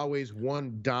was always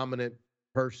one dominant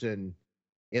person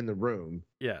in the room.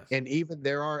 Yes. And even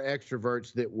there are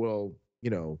extroverts that will,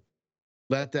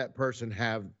 let that person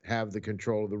have the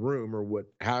control of the room or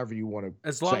however you want to.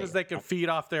 As long say as it. they can feed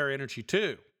off their energy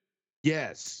too.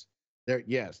 Yes. They're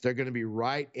going to be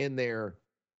right in there,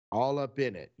 all up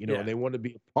in it, Yeah. and they want to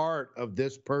be a part of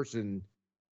this person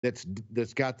that's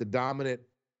got the dominant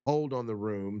hold on the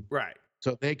room. Right.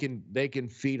 So they can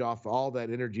feed off all that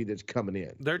energy that's coming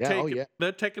in. They're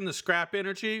taking the scrap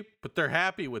energy, but they're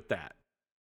happy with that.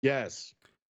 Yes.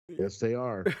 Yes, they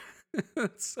are.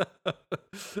 So,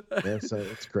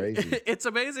 It's crazy. It's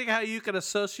amazing how you can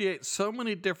associate so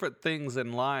many different things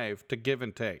in life to give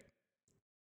and take.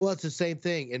 Well, it's the same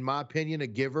thing. In my opinion, a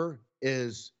giver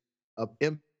is an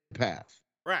empath.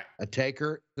 Right. A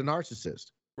taker is a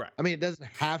narcissist. Right. I mean, it doesn't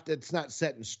have to, it's not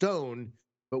set in stone,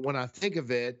 but when I think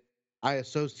of it, I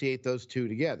associate those two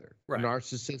together. Right. A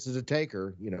narcissist is a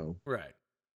taker, Right.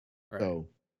 Right. So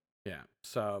yeah.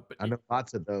 So, but I know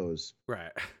lots of those.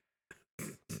 Right.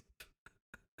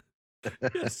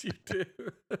 Yes, you do.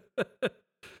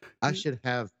 I should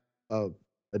have a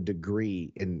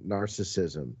degree in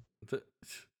narcissism.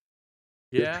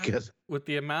 Yeah, because with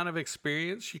the amount of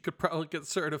experience, you could probably get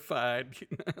certified.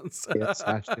 So. yes,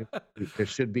 there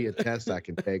should be a test I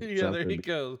can take. Yeah, there you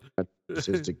go.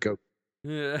 Narcissistic coach.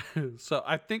 Yeah. So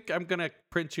I think I'm gonna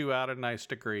print you out a nice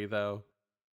degree, though.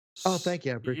 Oh, thank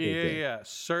you. I appreciate that. Yeah.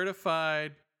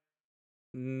 Certified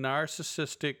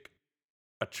narcissistic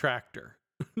attractor.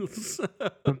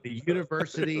 From the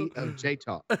University of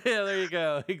J-Talk. Yeah, there you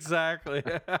go. Exactly.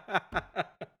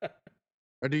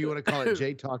 Or do you want to call it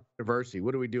J-Talk University?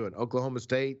 What are we doing? Oklahoma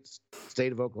State?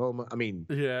 State of Oklahoma? I mean...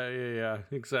 Yeah.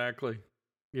 Exactly.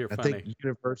 You're I funny. think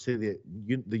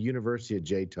the University of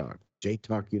J-Talk.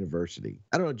 J-Talk University.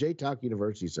 I don't know. J-Talk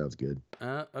University sounds good.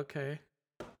 Okay.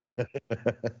 How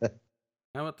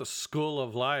about the School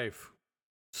of Life?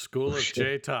 School of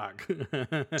J-Talk.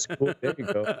 There you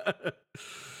go.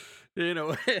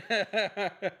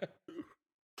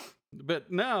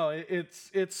 But no,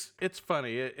 it's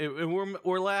funny.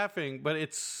 We're laughing, but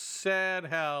it's sad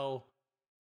how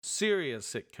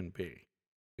serious it can be,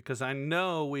 because I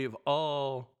know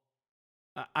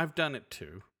I've done it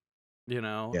too.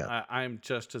 Yeah. I'm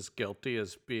just as guilty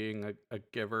as being a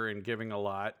giver and giving a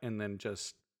lot and then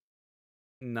just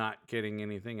not getting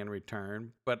anything in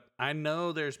return. But I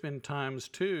know there's been times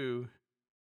too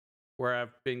where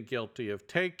I've been guilty of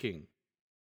taking.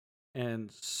 And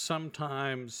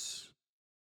sometimes,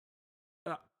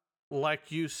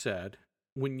 like you said,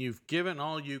 when you've given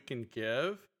all you can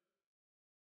give,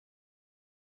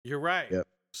 you're right. Yep.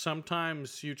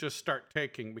 Sometimes you just start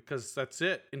taking because that's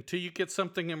it. Until you get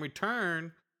something in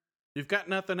return, you've got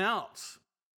nothing else.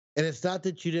 And it's not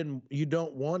that you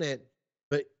don't want it,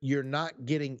 but you're not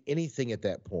getting anything at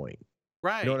that point.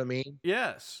 Right. You know what I mean?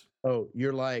 Yes. Oh,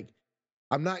 you're like,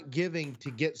 I'm not giving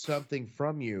to get something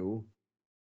from you,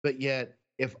 but yet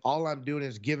if all I'm doing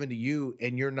is giving to you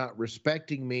and you're not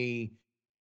respecting me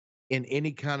in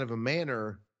any kind of a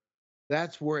manner,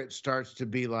 that's where it starts to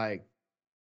be like,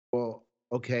 well,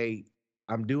 okay,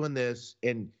 I'm doing this,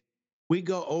 and we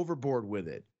go overboard with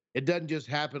it. It doesn't just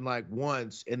happen like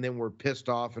once and then we're pissed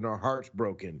off and our heart's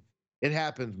broken. It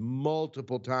happens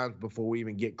multiple times before we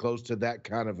even get close to that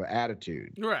kind of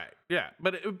attitude. Right. Yeah.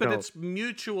 But it's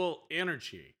mutual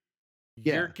energy.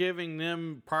 Yeah. You're giving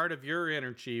them part of your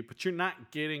energy, but you're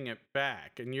not getting it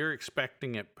back, and you're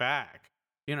expecting it back.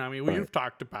 We've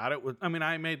talked about it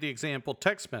I made the example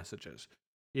text messages.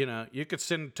 You could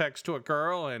send a text to a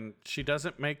girl and she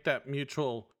doesn't make that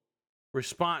mutual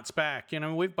response back.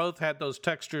 We've both had those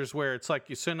textures where it's like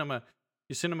you send them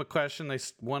a question, they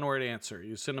one word answer.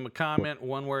 You send them a comment,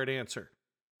 one word answer.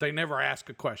 They never ask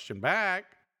a question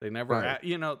back. They never,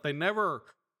 Right. they never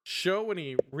show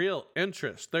any real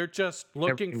interest. They're just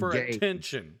looking for Engage.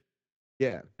 attention.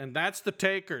 Yeah. And that's the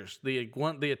takers,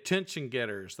 the attention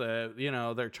getters.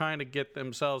 They're trying to get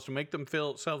themselves to make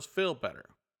themselves feel better.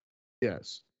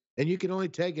 Yes. And you can only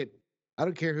take it. I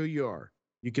don't care who you are.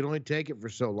 You can only take it for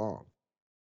so long.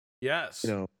 Yes. You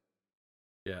know,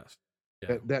 Yes.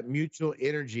 Yeah. that mutual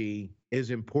energy is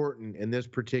important in this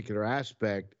particular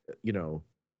aspect.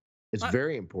 It's I,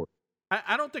 very important.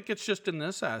 I don't think it's just in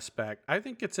this aspect. I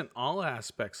think it's in all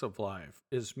aspects of life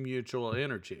is mutual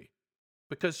energy.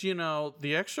 Because, the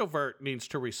extrovert needs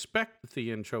to respect that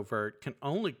the introvert can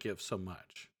only give so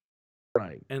much.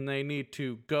 Right. And they need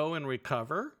to go and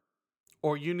recover,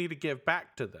 or you need to give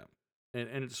back to them.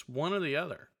 And it's one or the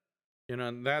other.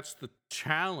 And that's the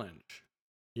challenge,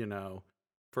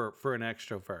 for an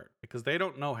extrovert, because they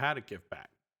don't know how to give back.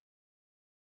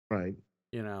 Right.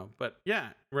 But yeah,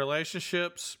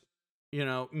 relationships,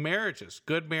 marriages,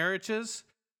 good marriages,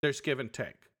 there's give and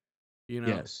take.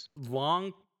 Yes.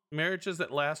 Long marriages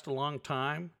that last a long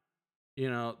time,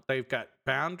 they've got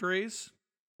boundaries,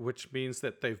 which means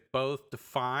that they've both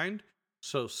defined.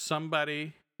 So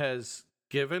somebody has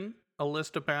given a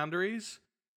list of boundaries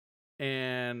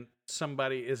and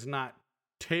somebody is not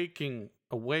taking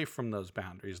away from those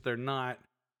boundaries. They're not,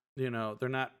 they're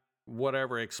not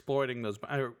whatever exploiting those.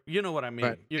 You know what I mean?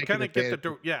 Right. You Taking kind of get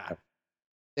advantage. yeah.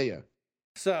 Yeah.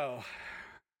 So,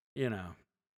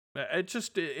 it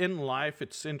just in life,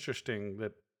 it's interesting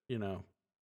that,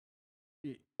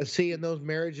 See, in those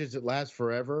marriages that last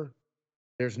forever,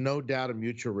 there's no doubt of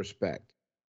mutual respect.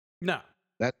 no,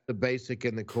 That's the basic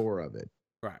and the core of it.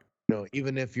 right.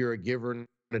 Even if you're a giver and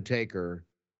a taker,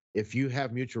 if you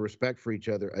have mutual respect for each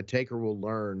other, a taker will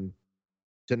learn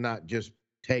to not just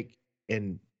take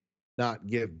and not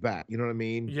give back. You know what I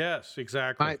mean? Yes,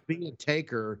 exactly. Might be a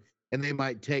taker and they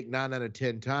might take 9 out of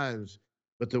 10 times,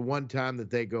 but the one time that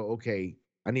they go, okay,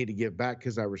 I need to give back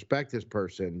because I respect this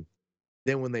person,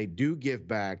 then when they do give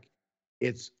back,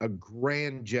 it's a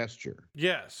grand gesture.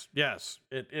 Yes,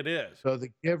 it is. So the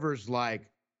giver's like,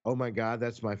 oh my God,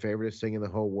 that's my favorite thing in the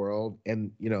whole world.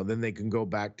 And, then they can go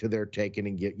back to their taking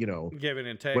and get, Giving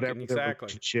and taking, whatever their exactly.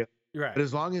 relationship. Right. But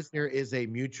as long as there is a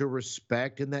mutual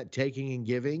respect in that taking and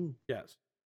giving, Yes.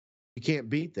 you can't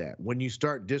beat that. When you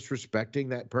start disrespecting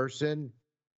that person,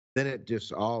 then it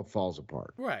just all falls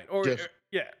apart. Right. Or Just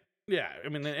yeah. I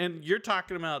mean, and you're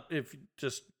talking about if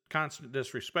just constant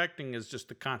disrespecting is just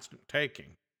the constant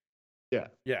taking. yeah.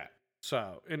 Yeah.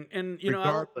 So and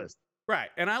Regardless. right.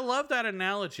 And I love that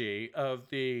analogy of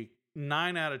the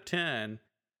 9 out of 10,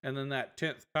 and then that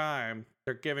 10th time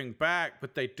they're giving back,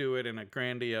 but they do it in a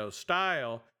grandiose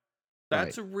style.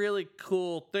 That's Right. a really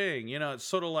cool thing. It's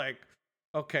sort of like,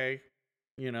 okay,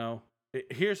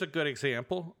 here's a good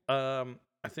example.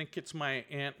 I think it's my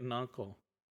aunt and uncle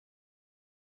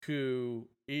who,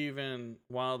 even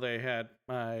while they had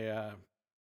my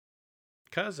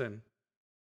cousin,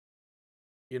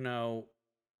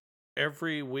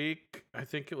 every week, I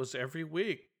think it was every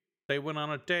week, they went on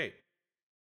a date.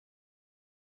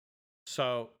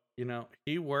 So,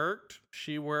 he worked,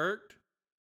 she worked.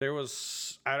 There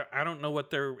was, I don't know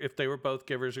if they were both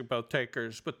givers or both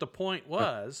takers, but the point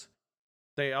was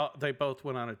they both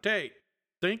went on a date.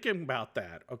 Thinking about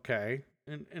that, okay,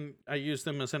 and I use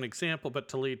them as an example, but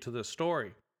to lead to this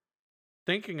story.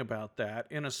 Thinking about that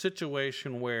in a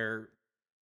situation where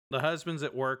the husband's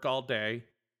at work all day,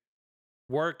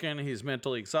 working, he's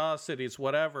mentally exhausted, he's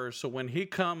whatever. So when he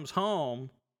comes home,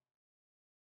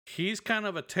 he's kind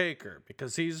of a taker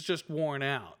because he's just worn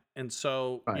out. And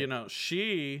so, Right.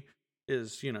 She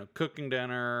is, cooking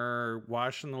dinner,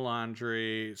 washing the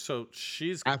laundry. So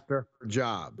she's After her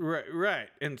job. right.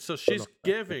 And so she's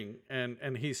giving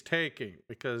and he's taking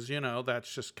because,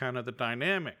 that's just kind of the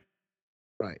dynamic.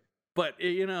 Right. But,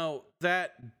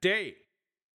 that date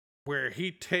where he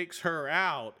takes her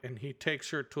out and he takes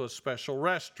her to a special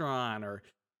restaurant, or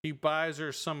he buys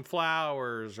her some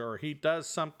flowers, or he does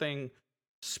something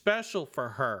special for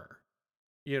her,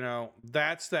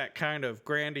 that's that kind of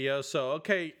grandiose. So,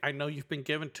 okay, I know you've been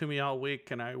giving to me all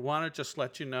week, and I want to just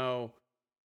let you know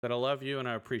that I love you and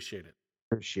I appreciate it.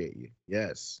 Appreciate you.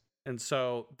 Yes. And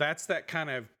so that's that kind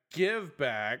of give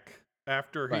back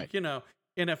after Right. he,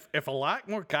 and if a lot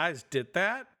more guys did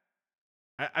that,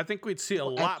 I think we'd see a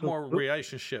lot more absolutely.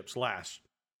 relationships last.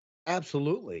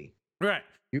 Absolutely. Right.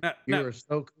 You Now, are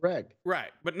so correct.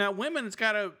 right. But now women's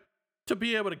got to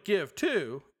be able to give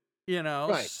too,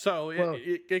 Right. so Well,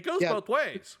 it goes yeah. both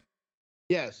ways.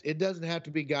 Yes, it doesn't have to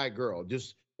be guy girl.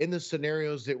 Just in the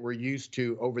scenarios that we're used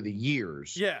to over the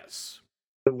years, Yes.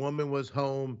 the woman was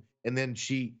home and then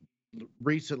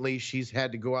recently she's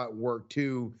had to go out and work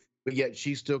too, but yet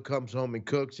she still comes home and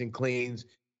cooks and cleans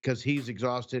because he's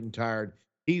exhausted and tired.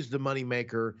 He's the money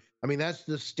maker. I mean, that's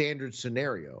the standard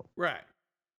scenario. Right.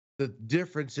 The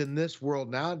difference in this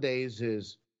world nowadays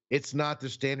is it's not the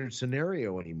standard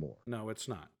scenario anymore. No, it's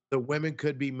not. The women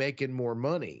could be making more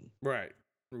money. Right.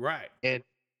 Right. And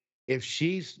if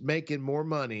she's making more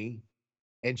money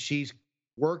and she's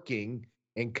working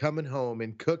and coming home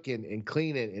and cooking and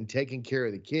cleaning and taking care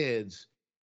of the kids,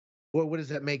 well, what does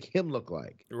that make him look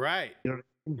like? Right. You know, what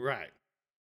I mean? Right.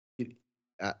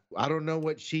 I don't know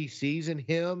what she sees in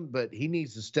him, but he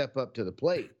needs to step up to the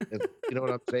plate. You know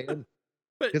what I'm saying?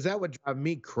 But Because that would drive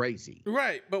me crazy.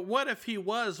 right. But what if he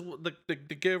was the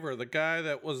giver, the guy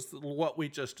that was what we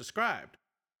just described?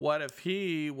 What if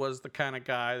he was the kind of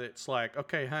guy that's like,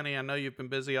 okay, honey, I know you've been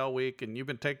busy all week and you've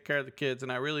been taking care of the kids,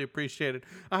 and I really appreciate it.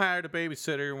 I hired a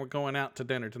babysitter and we're going out to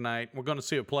dinner tonight. We're going to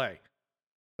see a play.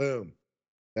 Boom.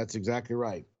 That's exactly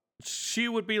right. She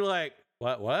would be like,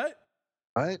 what?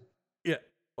 Right? Yeah.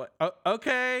 What?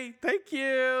 Okay, thank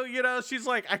you. You know, she's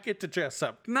like, I get to dress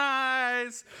up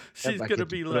nice. She's I gonna get to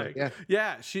be put up- like,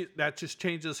 yeah. yeah. That just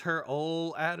changes her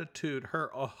whole attitude,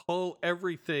 her whole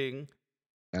everything.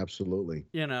 Absolutely.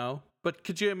 You know. But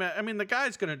could you imagine? I mean, the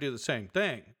guy's gonna do the same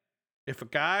thing. If a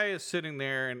guy is sitting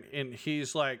there and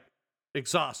he's like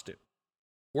exhausted,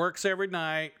 works every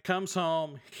night, comes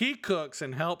home, he cooks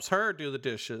and helps her do the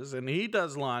dishes, and he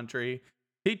does laundry.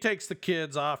 He takes the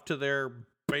kids off to their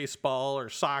baseball or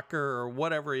soccer or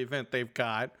whatever event they've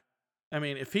got. I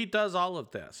mean, if he does all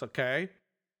of this, okay,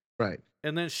 Right.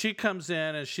 and then she comes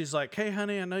in and she's like, "Hey,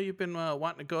 honey, I know you've been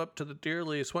wanting to go up to the Deer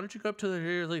Lease. Why don't you go up to the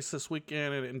Deer Lease this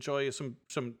weekend and enjoy some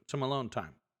alone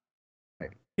time?"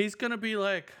 Right. He's gonna be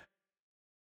like,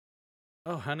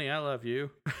 "Oh, honey, I love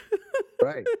you."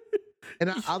 Right. And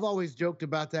I've always joked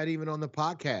about that even on the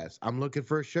podcast. I'm looking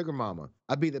for a sugar mama.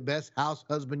 I'd be the best house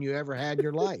husband you ever had in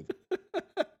your life.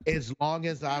 As long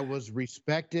as I was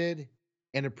respected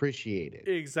and appreciated.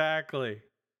 Exactly.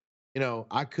 You know,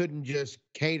 I couldn't just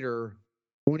cater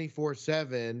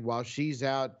 24/7 while she's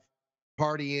out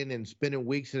partying and spending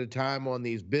weeks at a time on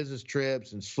these business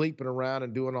trips and sleeping around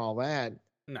and doing all that.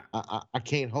 No. I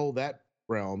can't hold that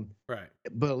realm. Right.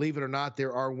 Believe it or not,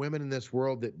 there are women in this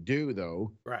world that do,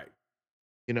 though. Right.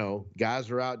 You know, guys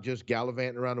are out just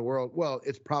gallivanting around the world. Well,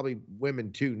 it's probably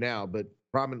women too now, but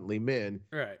prominently men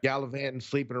Right. gallivanting,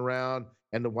 sleeping around,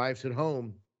 and the wife's at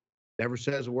home, never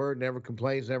says a word, never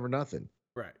complains, never nothing.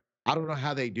 Right. I don't know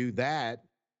how they do that.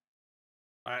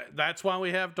 That's why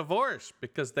we have divorce,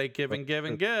 because they give and give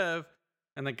and give,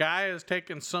 and the guy is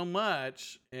taking so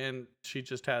much, and she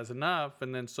just has enough,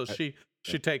 and then so she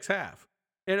takes half.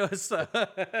 You know, it's let's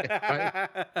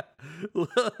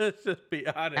just be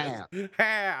honest,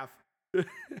 half.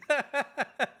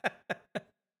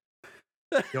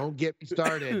 Don't get me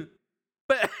started.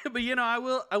 But you know, I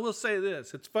will say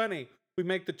this. It's funny. We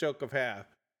make the joke of half,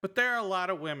 but there are a lot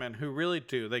of women who really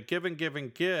do. They give and give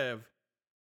and give,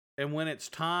 and when it's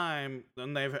time,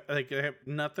 and they have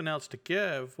nothing else to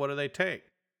give, what do they take?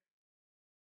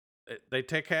 They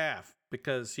take half,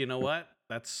 because you know what?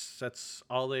 That's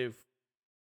all they've.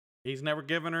 He's never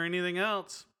given her anything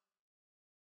else.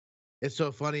 It's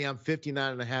so funny. I'm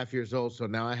 59 and a half years old, so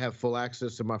now I have full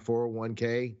access to my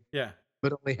 401k, Yeah.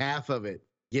 but only half of it.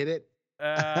 Get it? You're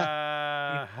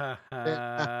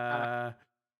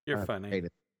I funny. hate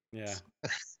it. Yeah.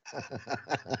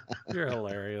 You're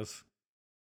hilarious.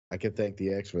 I can thank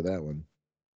the ex for that one.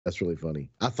 That's really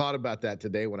funny. I thought about that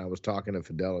today when I was talking to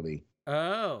Fidelity.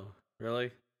 Oh,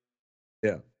 really?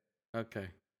 Yeah. Okay.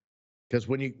 Because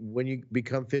when you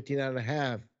become 59 and a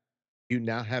half, you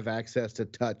now have access to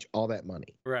touch all that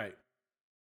money. Right.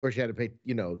 Of course, you had to pay,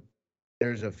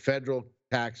 there's a federal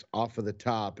tax off of the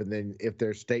top. And then if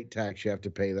there's state tax, you have to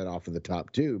pay that off of the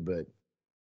top too. But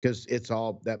because it's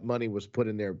all that money was put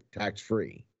in there tax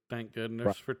free. Thank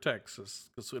goodness for Texas,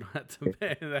 because we don't have to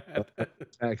pay that.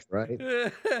 Tax, right?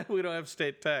 We don't have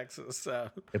state taxes, so.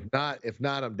 If not,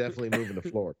 I'm definitely moving to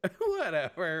Florida.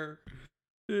 Whatever.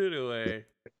 Anyway.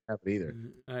 Happen either.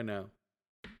 I know.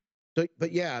 So,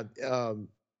 but yeah,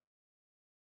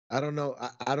 I don't know.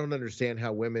 I don't understand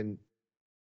how women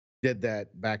did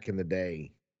that back in the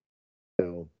day,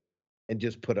 and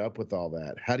just put up with all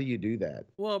that. How do you do that?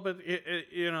 Well, but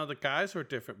the guys were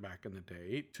different back in the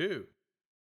day too.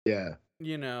 Yeah.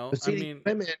 I But see, mean,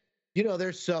 women,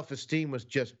 their self-esteem was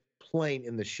just plain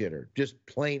in the shitter, just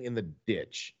plain in the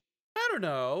ditch. I don't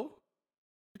know.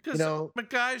 Because the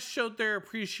guys showed their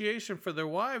appreciation for their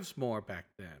wives more back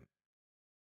then.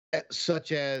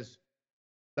 such as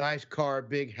nice car,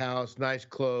 big house, nice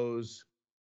clothes.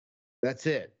 That's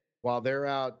it. While they're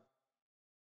out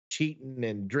cheating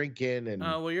and drinking and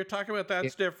Well, you're talking about yeah,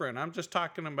 that's different. I'm just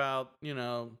talking about,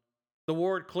 the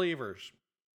Ward Cleavers.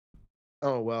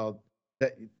 oh well,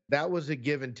 that that was a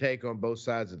give and take on both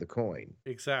sides of the coin.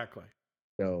 Exactly.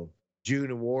 You know, June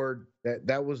and Ward,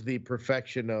 that was the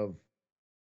perfection of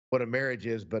what a marriage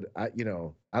is. But I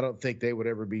don't think they would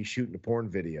ever be shooting a porn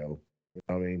video. You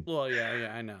know what I mean? Well,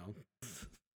 yeah, I know.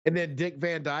 And then Dick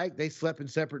Van Dyke, they slept in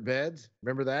separate beds.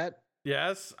 Remember that?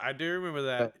 Yes, I do remember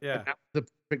that. And Yeah. that was the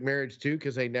perfect marriage too,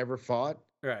 because they never fought.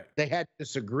 Right. They had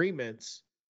disagreements,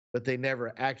 but they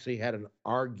never actually had an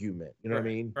argument. You know what I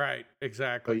Right. mean? Right. So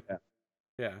Exactly. yeah,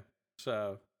 Yeah.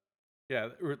 So, yeah.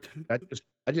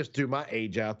 I just threw my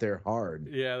age out there hard.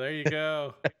 Yeah, there you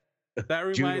go.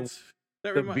 That June and reminds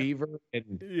that the remind Beaver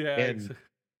and yeah, and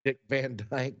Dick Van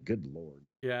Dyke. Good lord.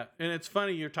 yeah. And it's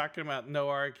funny you're talking about no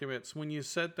arguments. When you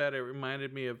said that, it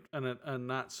reminded me of a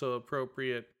not so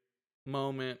appropriate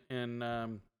moment in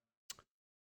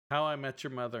How I Met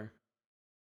Your Mother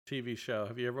TV show.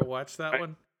 Have you ever watched that Right.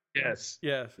 one? Yes.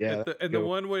 Yes. Yeah. And the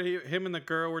one where him and the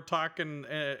girl were talking,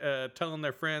 telling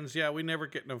their friends, "Yeah, we never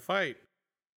get in a fight,"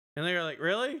 and they were like,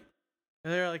 "Really?"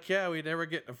 And they're like, "Yeah, we never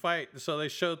get in a fight." And so they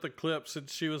showed the clips, and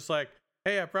she was like,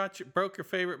 "Hey, I broke your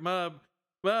favorite mug,"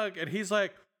 and he's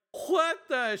like, "What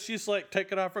the?" She's like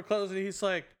taking off her clothes, and he's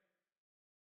like,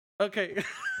 "Okay."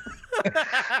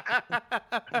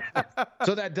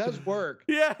 So that does work.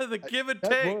 Yeah, the give and That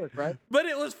take. work, right? But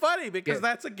it was funny because Yeah.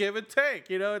 that's a give and take.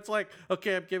 It's like,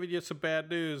 okay, I'm giving you some bad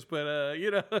news, but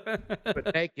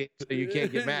But take it so you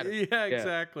can't get mad at me. Yeah, Yeah.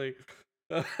 exactly.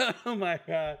 Oh my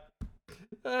god.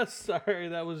 Sorry,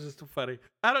 that was just funny.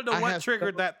 I don't know I what have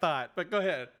triggered so- that thought, but go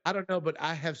ahead. I don't know, but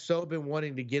I have so been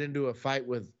wanting to get into a fight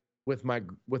with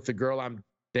the girl I'm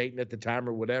dating at the time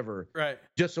or whatever, Right.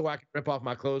 just so I can rip off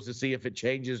my clothes to see if it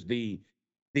changes the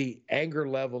anger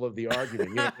level of the argument.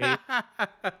 You know what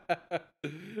I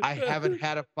mean? I haven't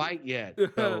had a fight yet.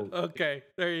 So Okay,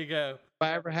 there you go. if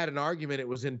I ever had an argument, it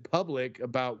was in public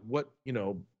about what,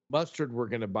 mustard we're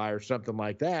gonna buy or something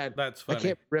like that. That's I funny.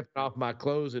 can't rip off my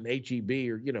clothes in HEB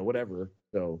or whatever.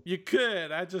 So You could.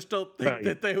 I just don't think Right.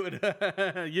 that they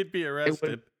would. You'd be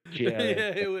arrested. yeah,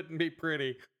 Yeah, it wouldn't be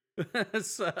pretty.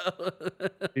 So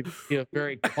it'd be a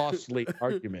very costly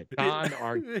argument,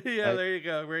 non-argument. Yeah, right? there you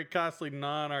go. Very costly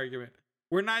non-argument.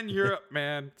 We're not in Europe,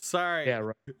 man. Sorry.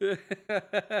 Yeah, right.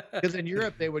 Because in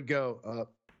Europe they would go,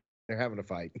 they're having a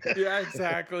fight. Yeah,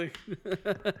 exactly.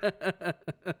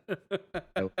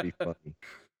 That would be funny.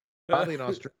 Probably in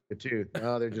Australia too.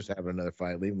 Oh, they're just having another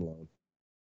fight. Leave them alone.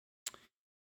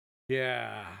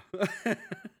 Yeah.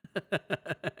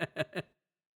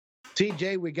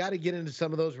 TJ, we got to get into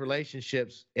some of those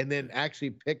relationships and then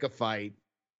actually pick a fight.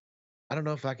 I don't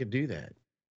know if I could do that.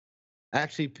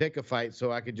 Actually pick a fight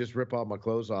so I could just rip all my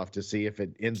clothes off to see if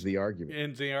it ends the argument.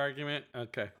 Ends the argument.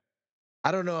 Okay.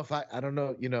 I don't know if I don't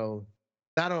know,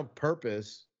 not on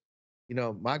purpose.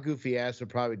 My goofy ass would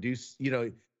probably do,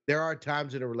 there are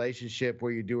times in a relationship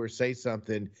where you do or say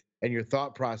something and your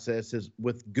thought process is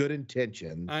with good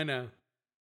intentions I know.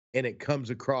 and it comes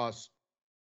across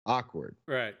awkward.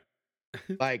 Right.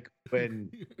 Like when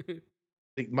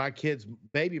my kid's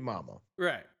baby mama,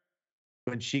 Right.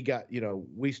 when she got,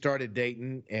 we started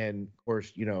dating and of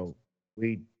course,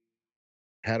 we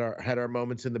had our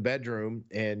moments in the bedroom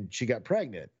and she got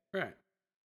pregnant. Right.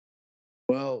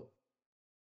 Well,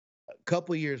 a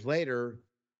couple years later,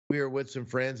 we were with some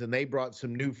friends and they brought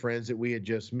some new friends that we had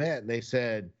just met. And they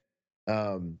said,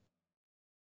 when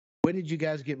did you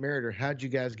guys get married or how'd you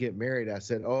guys get married? I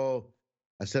said,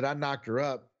 I knocked her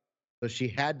up. So she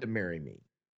had to marry me.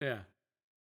 Yeah.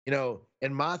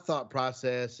 And my thought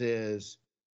process is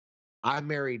I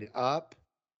married up.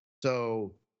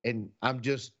 So, and I'm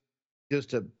just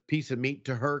a piece of meat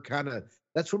to her kind of,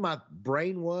 that's where my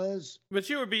brain was. But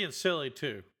you were being silly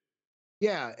too.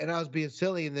 Yeah, and I was being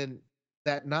silly. And then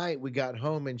that night we got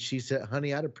home and she said,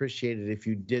 honey, I'd appreciate it if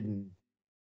you didn't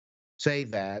say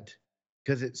that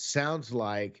because it sounds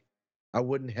like I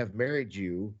wouldn't have married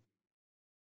you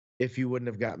if you wouldn't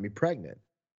have got me pregnant.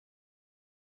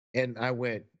 And I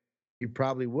went, you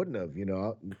probably wouldn't have,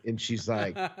 And she's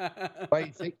like, why do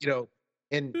you think,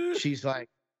 and she's like,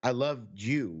 I loved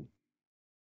you.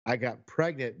 I got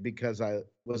pregnant because I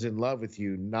was in love with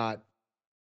you, not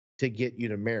to get you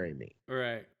to marry me.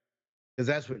 Right. Because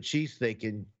that's what she's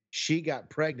thinking. She got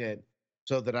pregnant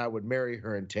so that I would marry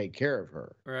her and take care of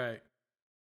her. Right.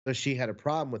 So she had a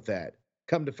problem with that.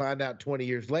 Come to find out 20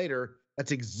 years later,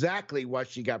 that's exactly why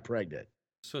she got pregnant.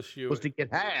 So she Was to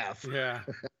get half. Yeah.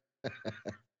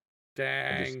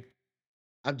 Dang.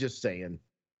 I'm just saying,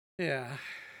 Yeah,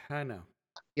 I know.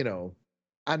 you know,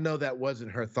 I know that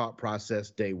wasn't her thought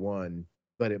process day one,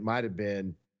 but it might have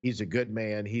been, he's a good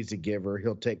man, he's a giver,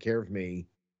 he'll take care of me.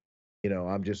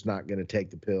 I'm just not going to take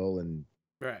the pill. And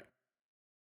Right.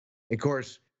 of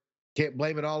course, can't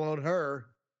blame it all on her,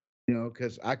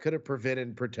 because I could have prevented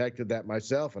and protected that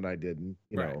myself, and I didn't.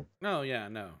 Right. No, yeah,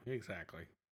 no, exactly.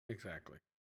 Exactly.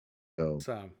 So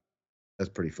So, that's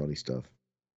pretty funny stuff.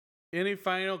 any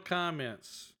final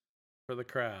comments for the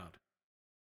crowd?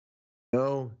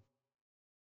 No,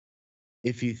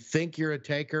 if you think you're a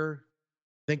taker,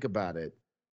 think about it.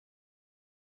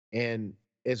 And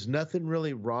there's nothing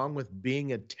really wrong with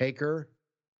being a taker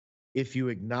if you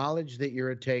acknowledge that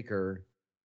you're a taker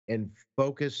and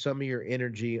focus some of your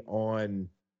energy on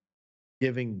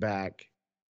giving back,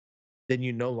 then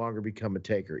you no longer become a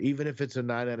taker. Even if it's a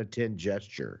 9 out of 10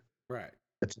 gesture, Right.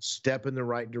 it's a step in the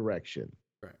right direction.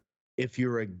 Right. If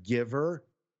you're a giver,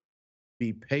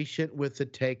 be patient with the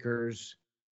takers.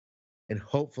 And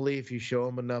hopefully, if you show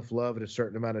them enough love at a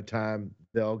certain amount of time,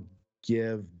 they'll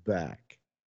give back.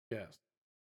 Yes.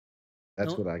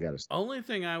 That's what I got to say. Only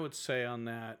thing I would say on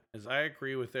that is I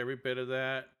agree with every bit of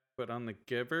that, but on the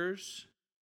givers,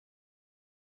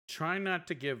 try not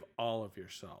to give all of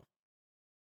yourself.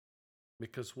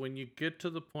 Because when you get to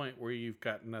the point where you've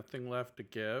got nothing left to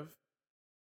give,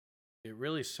 it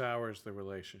really sours the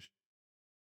relationship.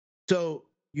 So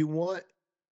you want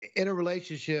in a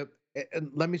relationship,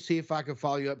 and let me see if I can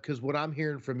follow you up, because what I'm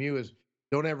hearing from you is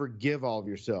don't ever give all of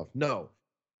yourself. No,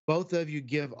 both of you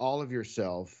give all of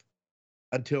yourself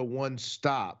until one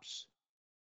stops.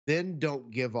 Then don't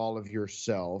give all of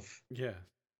yourself Yeah.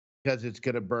 because it's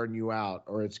going to burn you out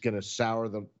or it's going to sour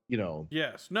the.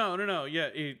 Yes. No. Yeah,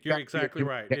 you're exactly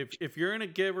right. If you're in a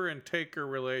giver and taker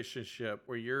relationship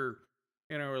where you're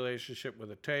in a relationship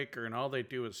with a taker and all they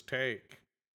do is take,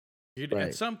 at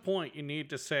Right. some point you need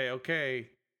to say, okay,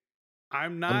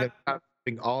 I'm I'm not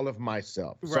giving all of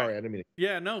myself. right. Sorry, I didn't mean to.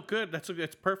 Yeah, no, good.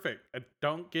 It's perfect.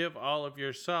 Don't give all of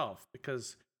yourself,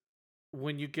 because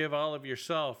when you give all of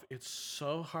yourself, it's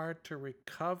so hard to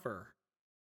recover.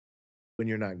 When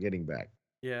you're not getting back.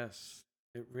 Yes,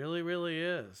 it really, really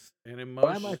is. And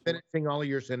Why am I finishing all of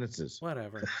your sentences?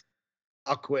 Whatever.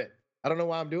 I'll quit. I don't know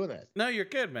why I'm doing that. No, you're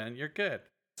good, man. You're good.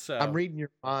 So I'm reading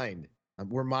your mind.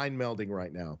 We're mind melding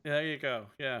right now. there you go.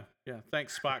 Yeah.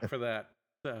 Thanks, Spock, for that.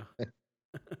 So.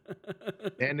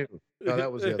 And no,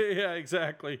 that was it. Yeah,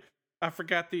 exactly. I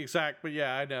forgot the exact, but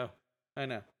yeah, I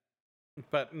know.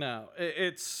 But no,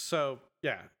 it's so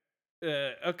yeah.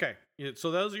 Okay, so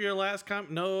those are your last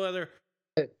no other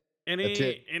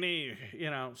any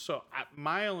So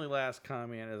my only last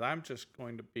comment is I'm just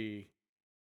going to be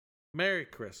Merry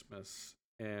Christmas,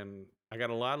 and I got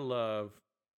a lot of love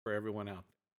for everyone out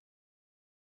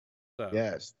there. So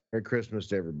yes, Merry Christmas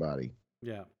to everybody.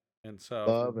 Yeah, and so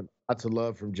love and lots of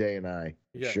love from Jay and I.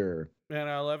 Yeah. Sure. And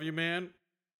I love you, man.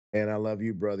 And I love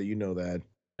you, brother. You know that.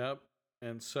 Yep.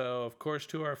 And so, of course,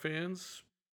 to our fans,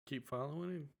 keep following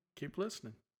and keep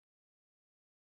listening.